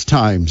practice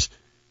times.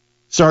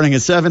 Starting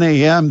at 7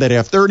 a.m., they'd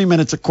have 30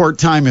 minutes of court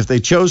time if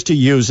they chose to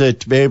use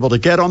it to be able to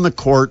get on the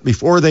court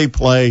before they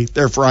play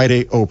their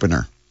Friday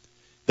opener.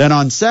 Then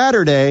on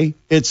Saturday,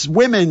 it's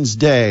Women's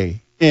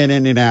Day in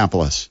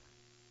Indianapolis.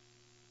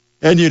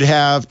 And you'd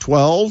have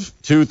 12,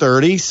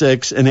 2:30,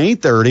 6, and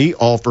 8:30,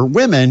 all for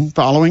women,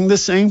 following the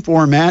same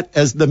format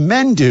as the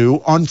men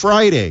do on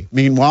Friday.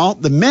 Meanwhile,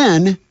 the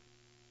men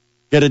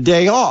get a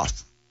day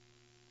off.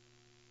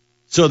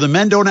 So the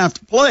men don't have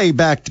to play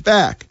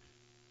back-to-back.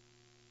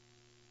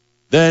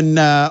 Then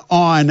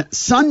on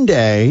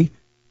Sunday,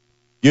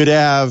 you'd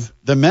have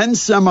the men's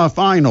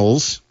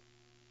semifinals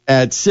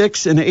at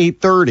 6 and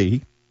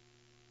 8:30.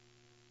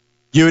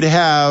 You'd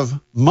have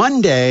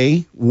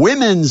Monday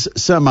women's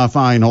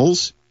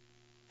semifinals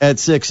at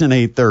 6 and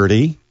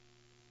 8:30.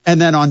 And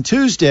then on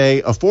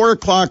Tuesday, a 4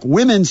 o'clock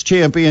women's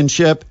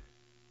championship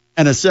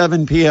and a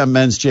 7 p.m.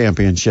 men's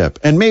championship.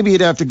 And maybe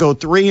you'd have to go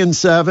 3 and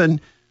 7,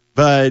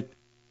 but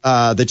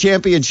the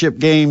championship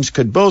games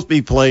could both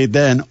be played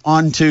then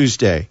on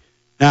Tuesday.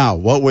 Now,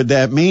 what would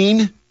that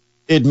mean?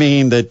 It'd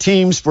mean that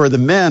teams for the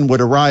men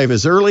would arrive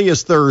as early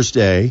as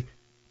Thursday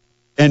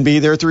and be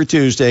there through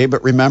Tuesday.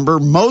 But remember,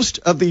 most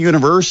of the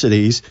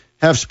universities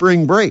have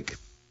spring break.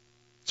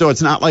 So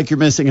it's not like you're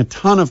missing a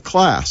ton of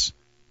class.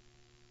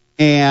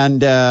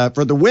 And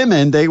for the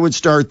women, they would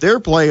start their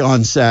play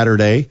on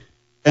Saturday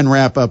and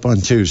wrap up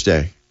on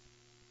Tuesday.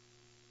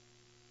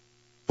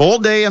 Full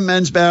day of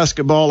men's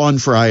basketball on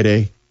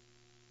Friday.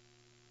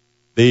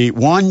 The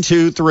 1,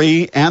 2,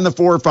 3, and the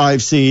 4,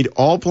 5 seed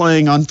all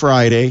playing on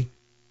Friday.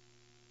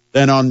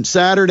 Then on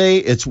Saturday,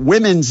 it's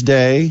Women's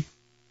Day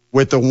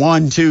with the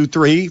 1, 2,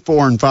 3,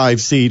 4, and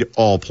 5 seed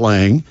all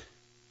playing.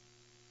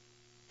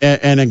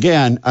 And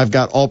again, I've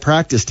got all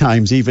practice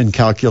times even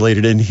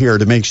calculated in here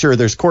to make sure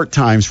there's court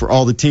times for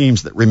all the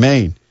teams that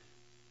remain.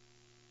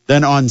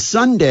 Then on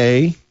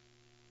Sunday,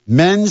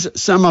 men's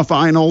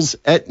semifinals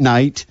at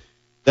night.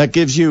 That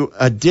gives you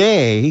a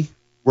day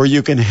where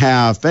you can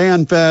have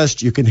Fan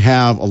Fest, you can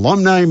have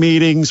alumni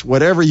meetings,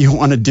 whatever you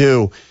want to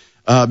do,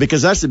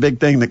 because that's the big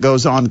thing that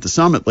goes on at the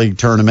Summit League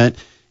tournament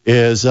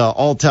is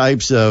all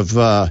types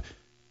of,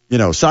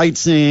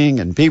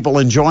 sightseeing and people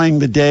enjoying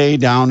the day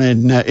down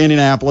in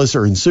Indianapolis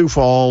or in Sioux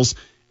Falls.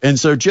 And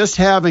so just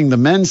having the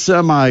men's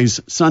semis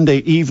Sunday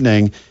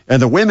evening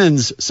and the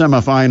women's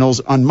semifinals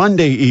on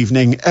Monday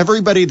evening,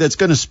 everybody that's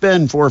going to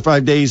spend 4 or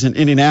 5 days in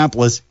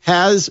Indianapolis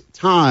has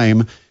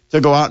time to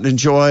go out and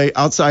enjoy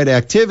outside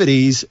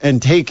activities and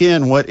take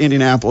in what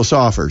Indianapolis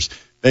offers.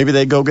 Maybe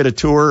they go get a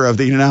tour of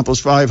the Indianapolis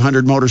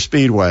 500 Motor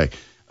Speedway,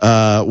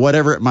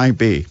 whatever it might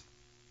be.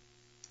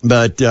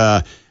 But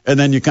and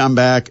then you come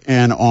back,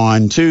 and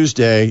on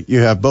Tuesday,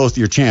 you have both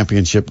your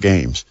championship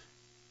games.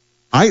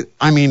 I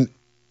mean,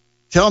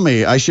 tell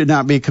me I should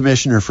not be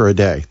commissioner for a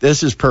day.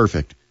 This is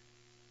perfect.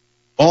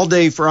 All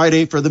day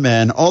Friday for the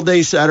men, all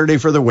day Saturday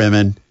for the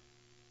women,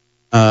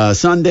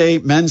 Sunday,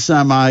 men's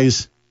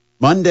semis,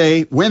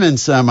 Monday,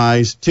 women's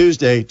semis,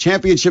 Tuesday,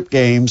 championship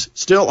games,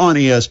 still on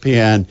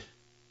ESPN.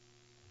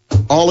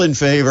 All in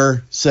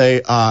favor,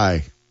 say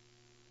aye.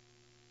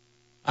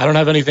 I don't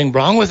have anything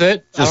wrong with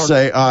it. Just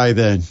say aye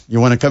then. You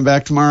want to come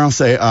back tomorrow?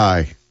 Say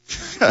aye.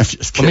 I'm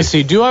just kidding. Let me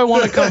see. Do I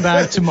want to come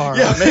back tomorrow?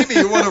 Yeah, maybe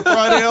you want a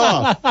Friday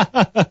off.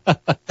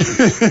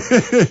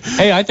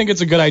 Hey, I think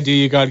it's a good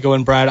idea you got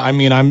going, Brad. I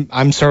mean,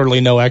 I'm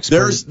certainly no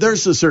expert.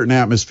 There's a certain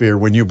atmosphere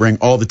when you bring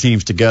all the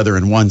teams together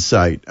in one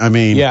site. I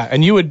mean, yeah,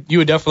 and you would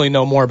definitely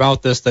know more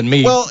about this than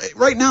me. Well,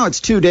 right now it's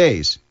 2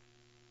 days.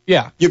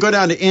 Yeah. You go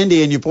down to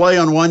Indy and you play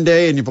on one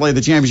day and you play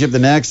the championship the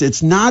next.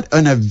 It's not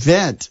an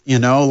event,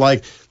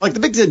 like the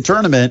Big Ten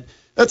tournament.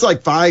 That's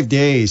like 5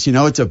 days.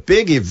 It's a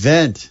big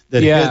event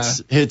that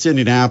hits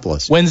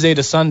Indianapolis. Wednesday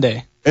to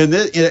Sunday. And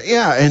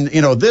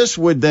this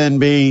would then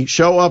be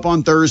show up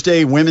on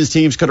Thursday. Women's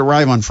teams could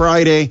arrive on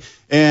Friday,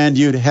 and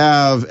you'd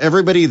have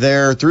everybody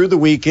there through the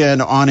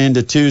weekend on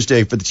into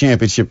Tuesday for the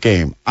championship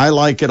game. I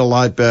like it a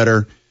lot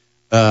better.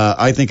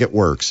 I think it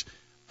works.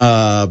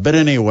 But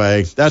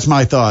anyway, that's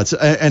my thoughts.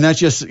 And that's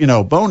just,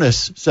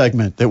 bonus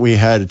segment that we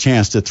had a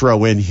chance to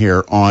throw in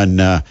here on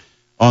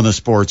the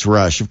Sports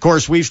Rush. Of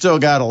course, we've still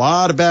got a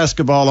lot of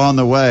basketball on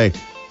the way.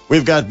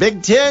 We've got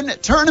Big Ten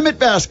tournament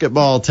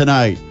basketball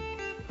tonight.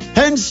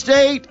 Penn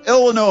State,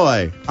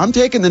 Illinois. I'm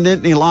taking the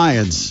Nittany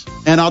Lions,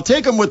 and I'll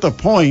take them with the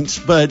points,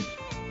 but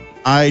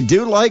I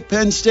do like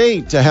Penn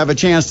State to have a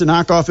chance to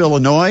knock off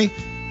Illinois.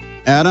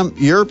 Adam,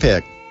 your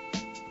pick.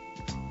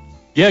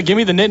 Yeah, give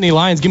me the Nittany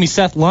Lions. Give me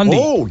Seth Lundy.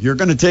 Oh, you're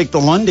going to take the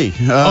Lundy.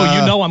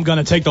 I'm going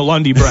to take the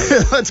Lundy,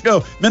 Brett. Let's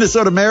go.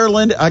 Minnesota,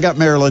 Maryland. I got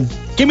Maryland.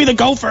 Give me the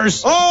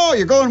Gophers. Oh,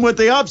 you're going with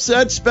the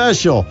upset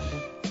special.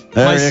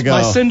 There you go.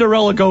 My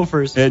Cinderella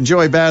Gophers.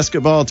 Enjoy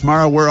basketball.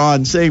 Tomorrow we're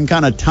on same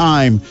kind of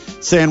time,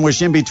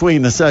 sandwiched in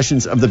between the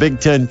sessions of the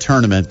Big Ten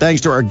tournament.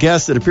 Thanks to our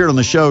guests that appeared on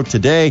the show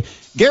today.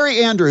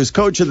 Gary Andrews,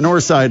 coach of the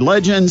Northside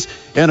Legends,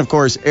 and, of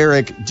course,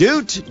 Eric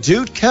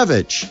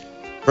Dutkevich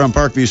from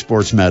Parkview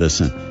Sports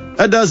Medicine.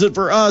 That does it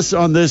for us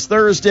on this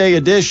Thursday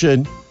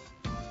edition.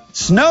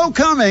 Snow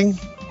coming.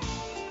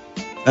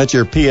 That's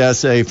your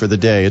PSA for the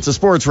day. It's a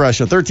Sports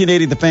Rush on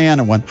 1380 The Fan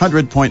and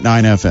 100.9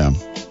 FM.